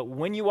Jesus Christ. But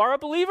when you are a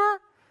believer,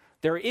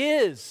 there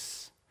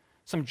is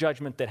some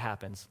judgment that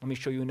happens. Let me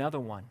show you another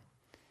one.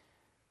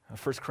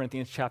 1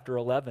 Corinthians chapter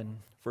 11,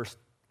 verse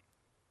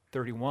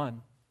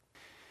 31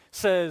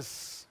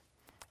 says,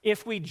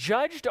 if we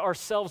judged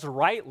ourselves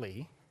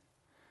rightly,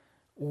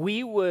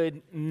 we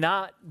would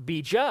not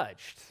be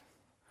judged.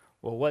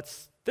 Well,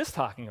 what's this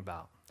talking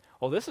about?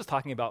 Well, this is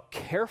talking about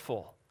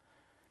careful,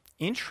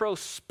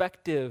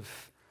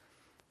 introspective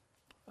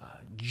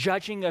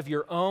judging of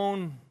your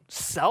own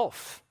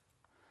self,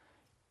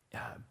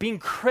 being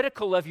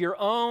critical of your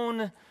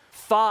own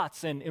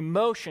thoughts and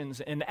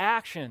emotions and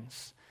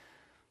actions,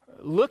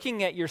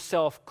 looking at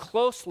yourself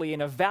closely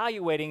and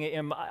evaluating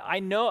it. I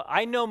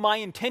know my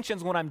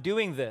intentions when I'm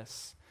doing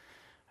this.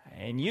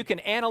 And you can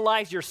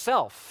analyze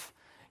yourself.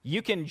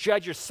 You can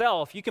judge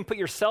yourself. You can put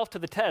yourself to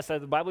the test. The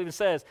Bible even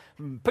says,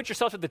 put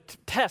yourself to the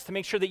test to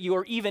make sure that you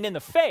are even in the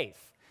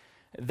faith.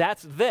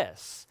 That's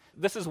this.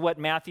 This is what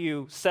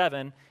Matthew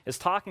 7 is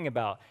talking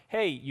about.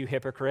 Hey, you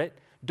hypocrite,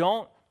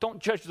 don't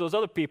judge those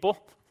other people.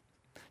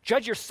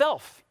 Judge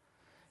yourself.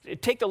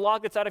 Take the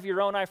log that's out of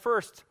your own eye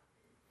first,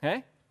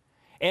 okay?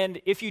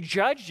 And if you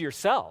judged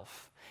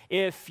yourself,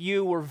 if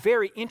you were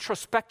very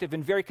introspective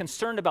and very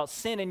concerned about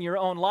sin in your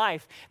own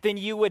life, then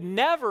you would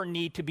never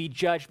need to be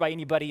judged by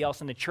anybody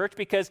else in the church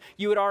because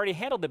you had already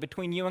handled it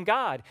between you and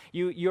God.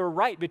 You're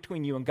right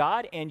between you and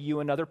God and you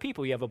and other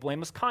people. You have a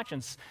blameless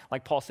conscience,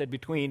 like Paul said,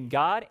 between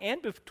God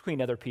and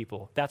between other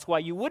people. That's why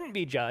you wouldn't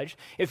be judged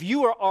if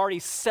you were already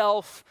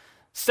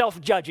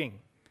self-judging.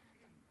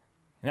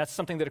 And that's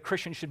something that a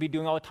Christian should be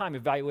doing all the time,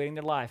 evaluating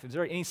their life. Is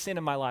there any sin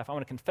in my life? I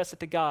want to confess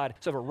it to God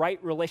so I have a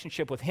right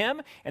relationship with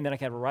him, and then I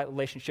can have a right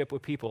relationship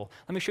with people.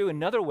 Let me show you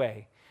another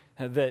way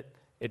that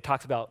it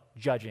talks about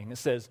judging. It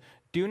says,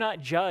 do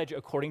not judge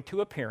according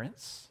to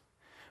appearance,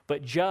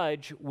 but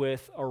judge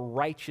with a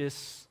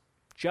righteous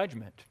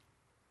judgment.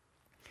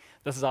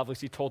 This is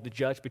obviously told to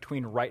judge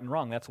between right and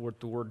wrong. That's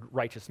what the word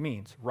righteous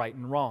means, right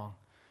and wrong,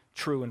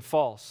 true and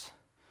false,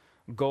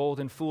 gold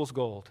and fool's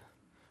gold,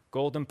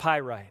 gold and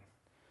pyrite.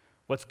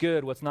 What's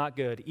good, what's not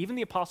good. Even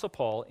the Apostle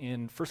Paul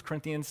in 1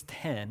 Corinthians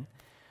 10,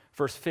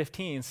 verse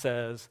 15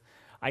 says,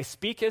 I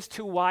speak as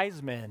to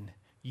wise men.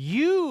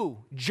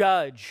 You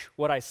judge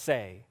what I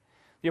say.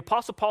 The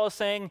Apostle Paul is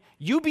saying,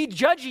 you be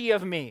judgy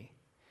of me.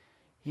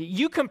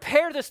 You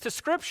compare this to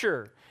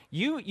Scripture.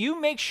 You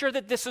make sure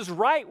that this is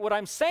right, what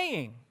I'm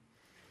saying.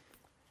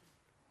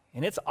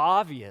 And it's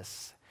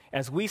obvious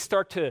as we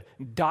start to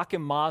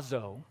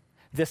dokimazo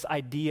this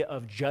idea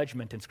of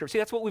judgment in Scripture. See,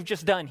 that's what we've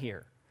just done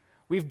here.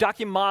 We've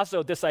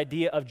dokimazoed this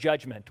idea of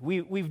judgment.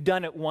 We've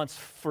done it once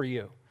for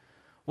you.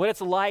 What it's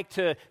like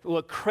to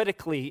look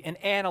critically and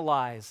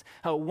analyze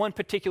one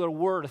particular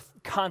word,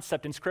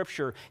 concept in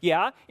Scripture.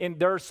 Yeah, and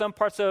there are some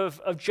parts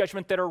of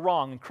judgment that are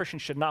wrong and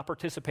Christians should not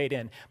participate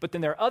in. But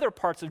then there are other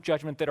parts of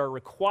judgment that are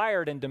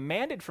required and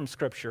demanded from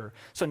Scripture.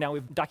 So now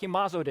we've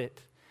dokimazoed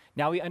it.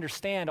 Now we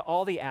understand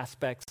all the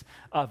aspects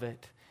of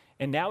it.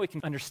 And now we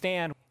can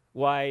understand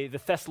why the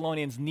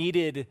Thessalonians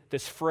needed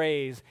this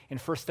phrase in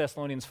 1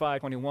 Thessalonians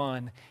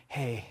 5:21.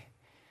 Hey,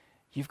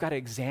 you've got to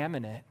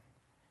examine it.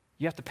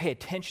 You have to pay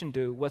attention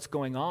to what's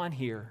going on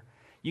here.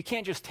 You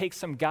can't just take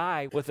some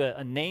guy with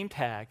a name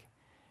tag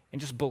and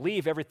just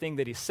believe everything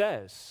that he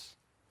says.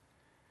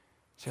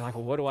 So you're like,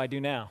 well, what do I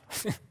do now?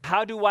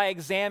 How do I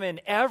examine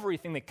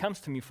everything that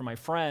comes to me from my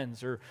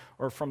friends or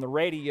from the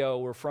radio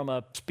or from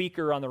a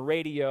speaker on the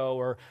radio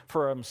or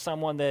from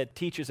someone that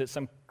teaches at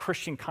some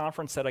Christian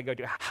conference that I go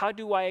to? How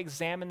do I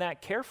examine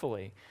that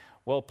carefully?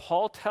 Well,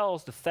 Paul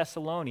tells the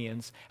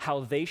Thessalonians how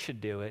they should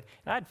do it.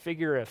 And I'd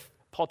figure if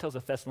Paul tells the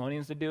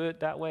Thessalonians to do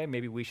it that way,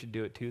 maybe we should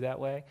do it too that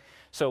way.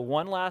 So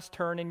one last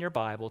turn in your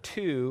Bible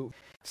to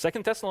 2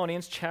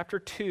 Thessalonians chapter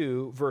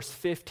 2, verse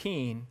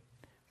 15.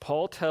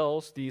 Paul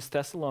tells these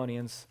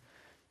Thessalonians,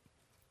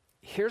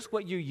 here's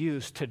what you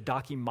use to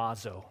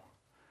dokimazo.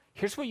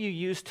 Here's what you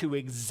use to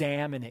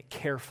examine it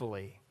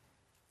carefully.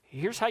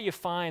 Here's how you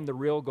find the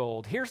real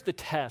gold. Here's the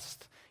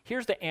test.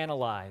 Here's the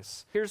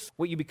analyze. Here's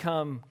what you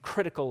become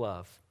critical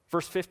of.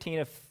 Verse 15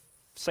 of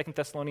 2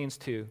 Thessalonians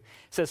 2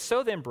 says,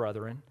 so then,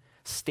 brethren,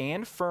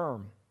 stand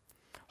firm.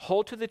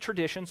 Hold to the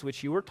traditions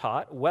which you were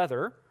taught,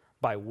 whether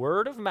by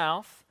word of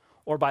mouth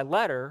or by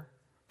letter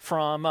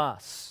from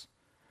us.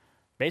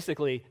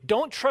 Basically,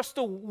 don't trust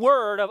the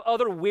word of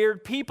other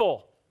weird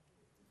people.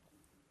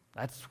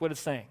 That's what it's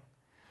saying.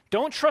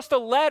 Don't trust the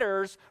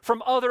letters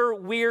from other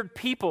weird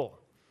people.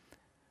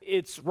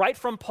 It's right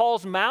from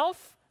Paul's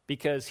mouth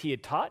because he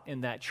had taught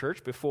in that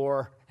church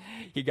before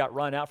he got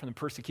run out from the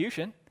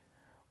persecution.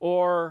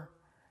 Or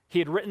he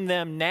had written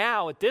them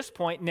now, at this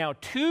point, now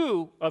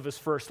 2 of his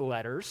first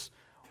letters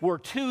were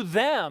to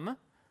them.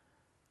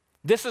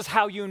 This is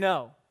how you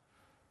know.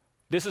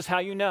 This is how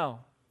you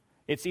know.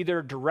 It's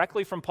either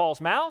directly from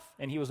Paul's mouth,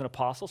 and he was an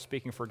apostle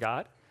speaking for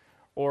God,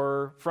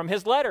 or from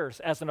his letters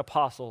as an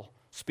apostle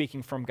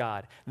speaking from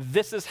God.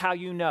 This is how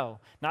you know,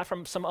 not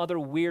from some other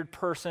weird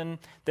person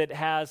that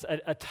has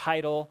a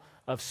title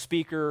of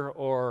speaker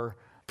or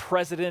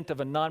president of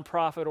a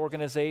nonprofit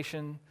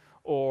organization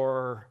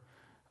or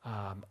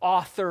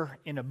author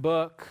in a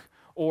book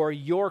or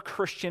your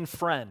Christian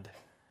friend.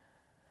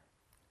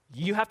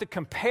 You have to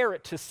compare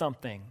it to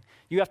something.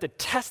 You have to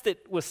test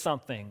it with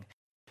something.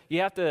 You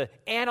have to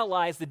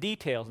analyze the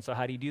details. And so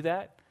how do you do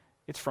that?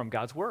 It's from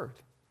God's word.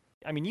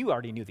 I mean, you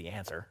already knew the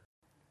answer.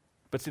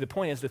 But see, the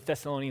point is the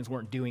Thessalonians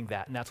weren't doing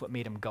that, and that's what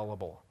made them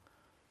gullible.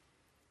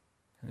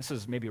 And this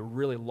is maybe a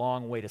really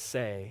long way to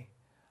say,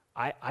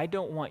 I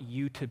don't want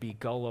you to be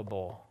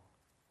gullible.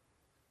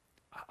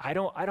 I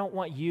don't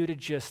want you to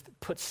just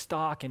put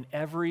stock in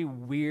every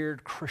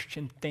weird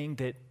Christian thing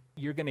that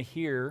you're going to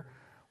hear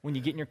when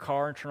you get in your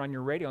car and turn on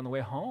your radio on the way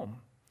home.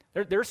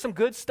 There's some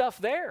good stuff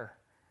there.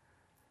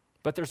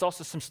 But there's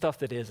also some stuff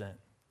that isn't.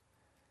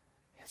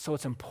 So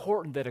it's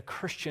important that a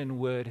Christian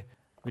would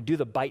do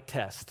the bite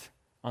test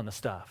on the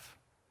stuff.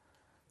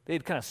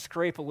 They'd kind of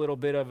scrape a little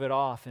bit of it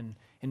off and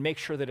make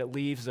sure that it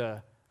leaves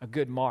a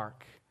good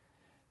mark.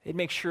 They'd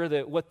make sure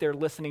that what they're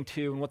listening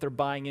to and what they're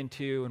buying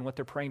into and what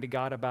they're praying to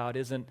God about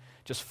isn't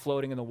just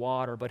floating in the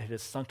water, but it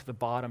has sunk to the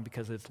bottom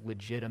because it's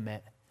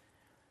legitimate.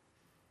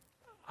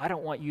 I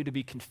don't want you to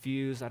be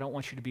confused. I don't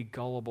want you to be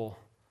gullible.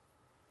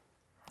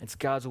 It's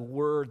God's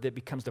word that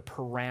becomes the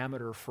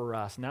parameter for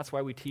us. And that's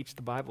why we teach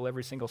the Bible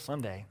every single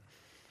Sunday.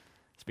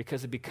 It's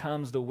because it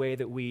becomes the way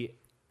that we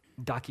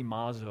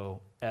dokimazo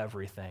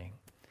everything.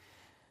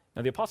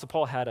 Now, the Apostle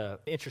Paul had an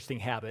interesting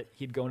habit.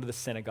 He'd go into the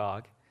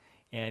synagogue,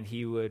 and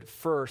he would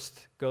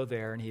first go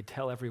there, and he'd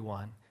tell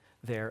everyone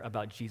there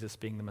about Jesus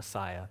being the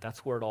Messiah.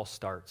 That's where it all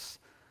starts.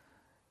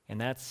 And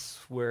that's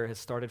where it has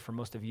started for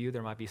most of you.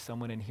 There might be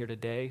someone in here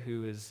today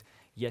who is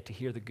yet to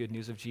hear the good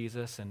news of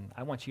Jesus, and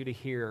I want you to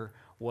hear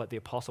what the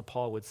Apostle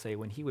Paul would say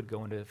when he would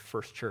go into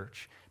First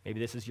Church. Maybe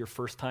this is your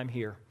first time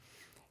here,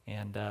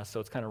 and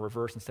so it's kind of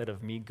reverse. Instead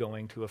of me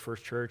going to a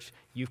First Church,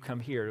 you've come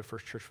here to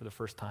First Church for the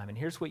first time. And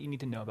here's what you need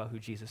to know about who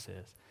Jesus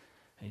is.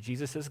 And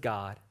Jesus is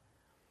God.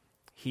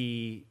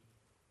 He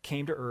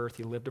came to earth,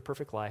 he lived a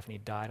perfect life, and he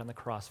died on the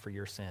cross for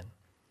your sin.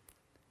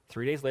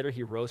 3 days later,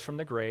 he rose from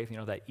the grave. You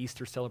know, that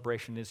Easter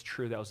celebration is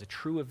true. That was a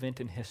true event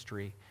in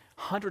history.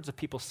 Hundreds of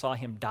people saw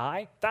him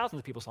die. Thousands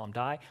of people saw him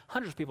die.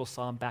 Hundreds of people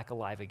saw him back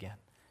alive again.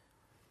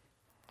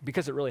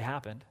 Because it really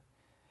happened.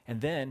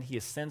 And then he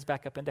ascends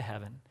back up into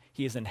heaven.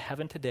 He is in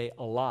heaven today,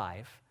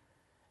 alive.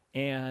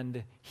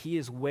 And he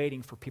is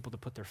waiting for people to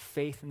put their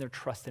faith and their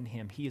trust in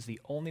him. He is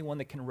the only one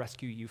that can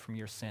rescue you from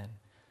your sin.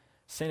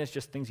 Sin is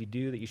just things you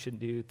do that you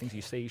shouldn't do, things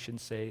you say you shouldn't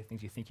say,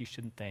 things you think you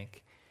shouldn't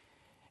think.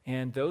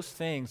 And those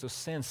things, those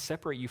sins,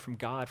 separate you from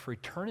God for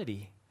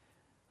eternity.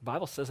 The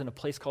Bible says in a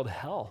place called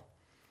hell.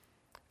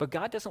 But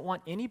God doesn't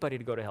want anybody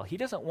to go to hell. He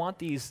didn't want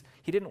these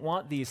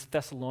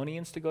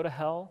Thessalonians to go to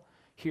hell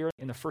here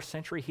in the first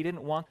century. He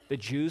didn't want the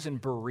Jews in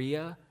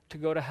Berea to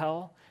go to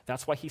hell.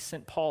 That's why he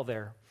sent Paul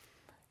there.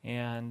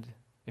 And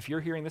if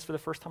you're hearing this for the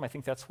first time, I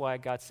think that's why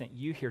God sent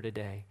you here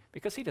today.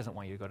 Because he doesn't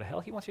want you to go to hell.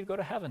 He wants you to go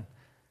to heaven.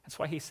 That's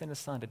why he sent his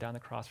son to die on the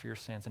cross for your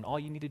sins. And all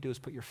you need to do is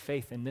put your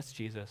faith in this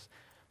Jesus.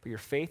 Put your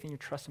faith and your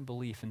trust and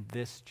belief in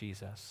this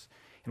Jesus.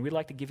 And we'd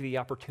like to give you the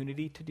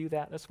opportunity to do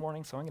that this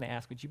morning. So I'm going to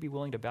ask, would you be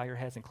willing to bow your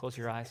heads and close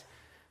your eyes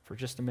for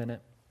just a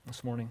minute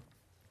this morning?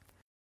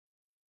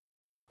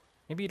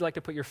 Maybe you'd like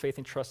to put your faith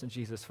and trust in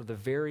Jesus for the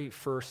very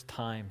first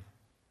time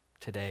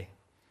today.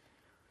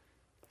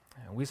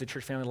 We as a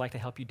church family would like to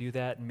help you do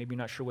that, and maybe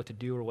you're not sure what to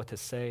do or what to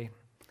say.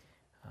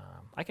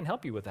 I can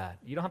help you with that.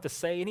 You don't have to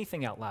say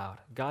anything out loud.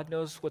 God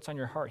knows what's on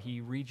your heart.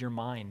 He reads your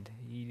mind.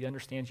 He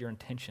understands your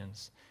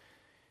intentions.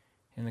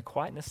 In the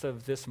quietness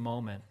of this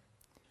moment,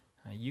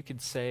 you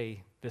could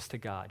say this to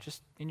God.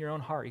 Just in your own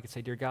heart, you could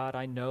say, "Dear God,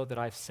 I know that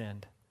I've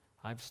sinned.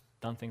 I've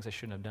done things I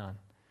shouldn't have done.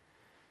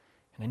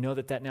 And I know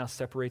that that now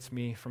separates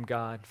me from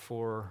God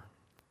for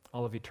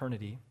all of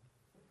eternity.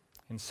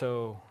 And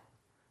so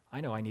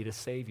I know I need a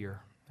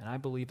Savior. And I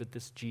believe that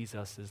this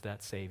Jesus is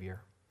that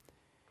Savior.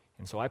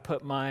 And so I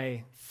put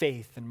my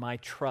faith and my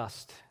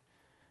trust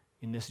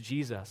in this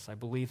Jesus. I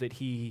believe that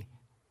he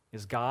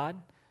is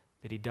God,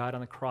 that he died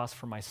on the cross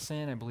for my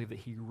sin. I believe that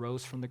he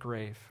rose from the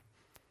grave.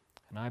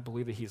 And I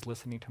believe that he's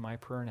listening to my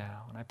prayer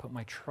now. And I put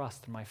my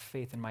trust and my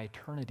faith and my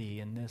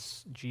eternity in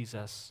this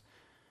Jesus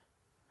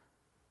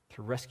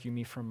to rescue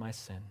me from my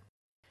sin."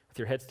 With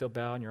your head still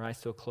bowed and your eyes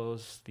still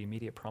closed, the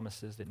immediate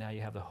promise is that now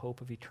you have the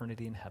hope of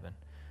eternity in heaven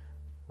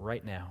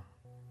right now.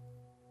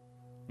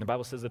 And the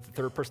Bible says that the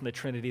third person of the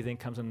Trinity then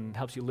comes and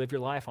helps you live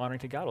your life honoring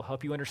to God. Will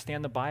help you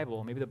understand the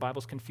Bible. Maybe the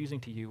Bible's confusing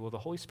to you. Well, the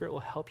Holy Spirit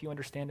will help you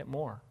understand it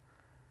more.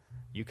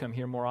 You come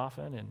here more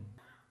often and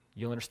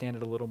you'll understand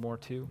it a little more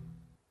too.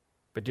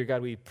 But dear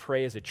God, we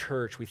pray as a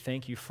church, we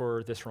thank you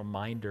for this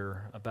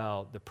reminder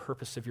about the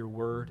purpose of your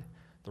word,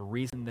 the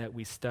reason that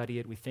we study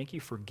it. We thank you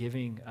for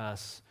giving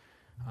us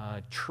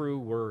true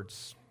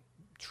words,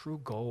 true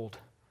gold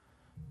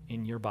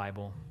in your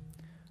Bible,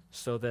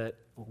 so that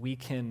we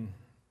can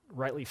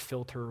rightly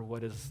filter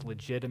what is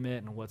legitimate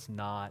and what's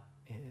not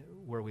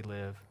where we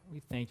live. We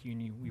thank you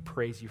and we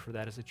praise you for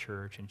that as a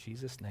church. In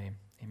Jesus' name,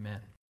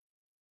 amen.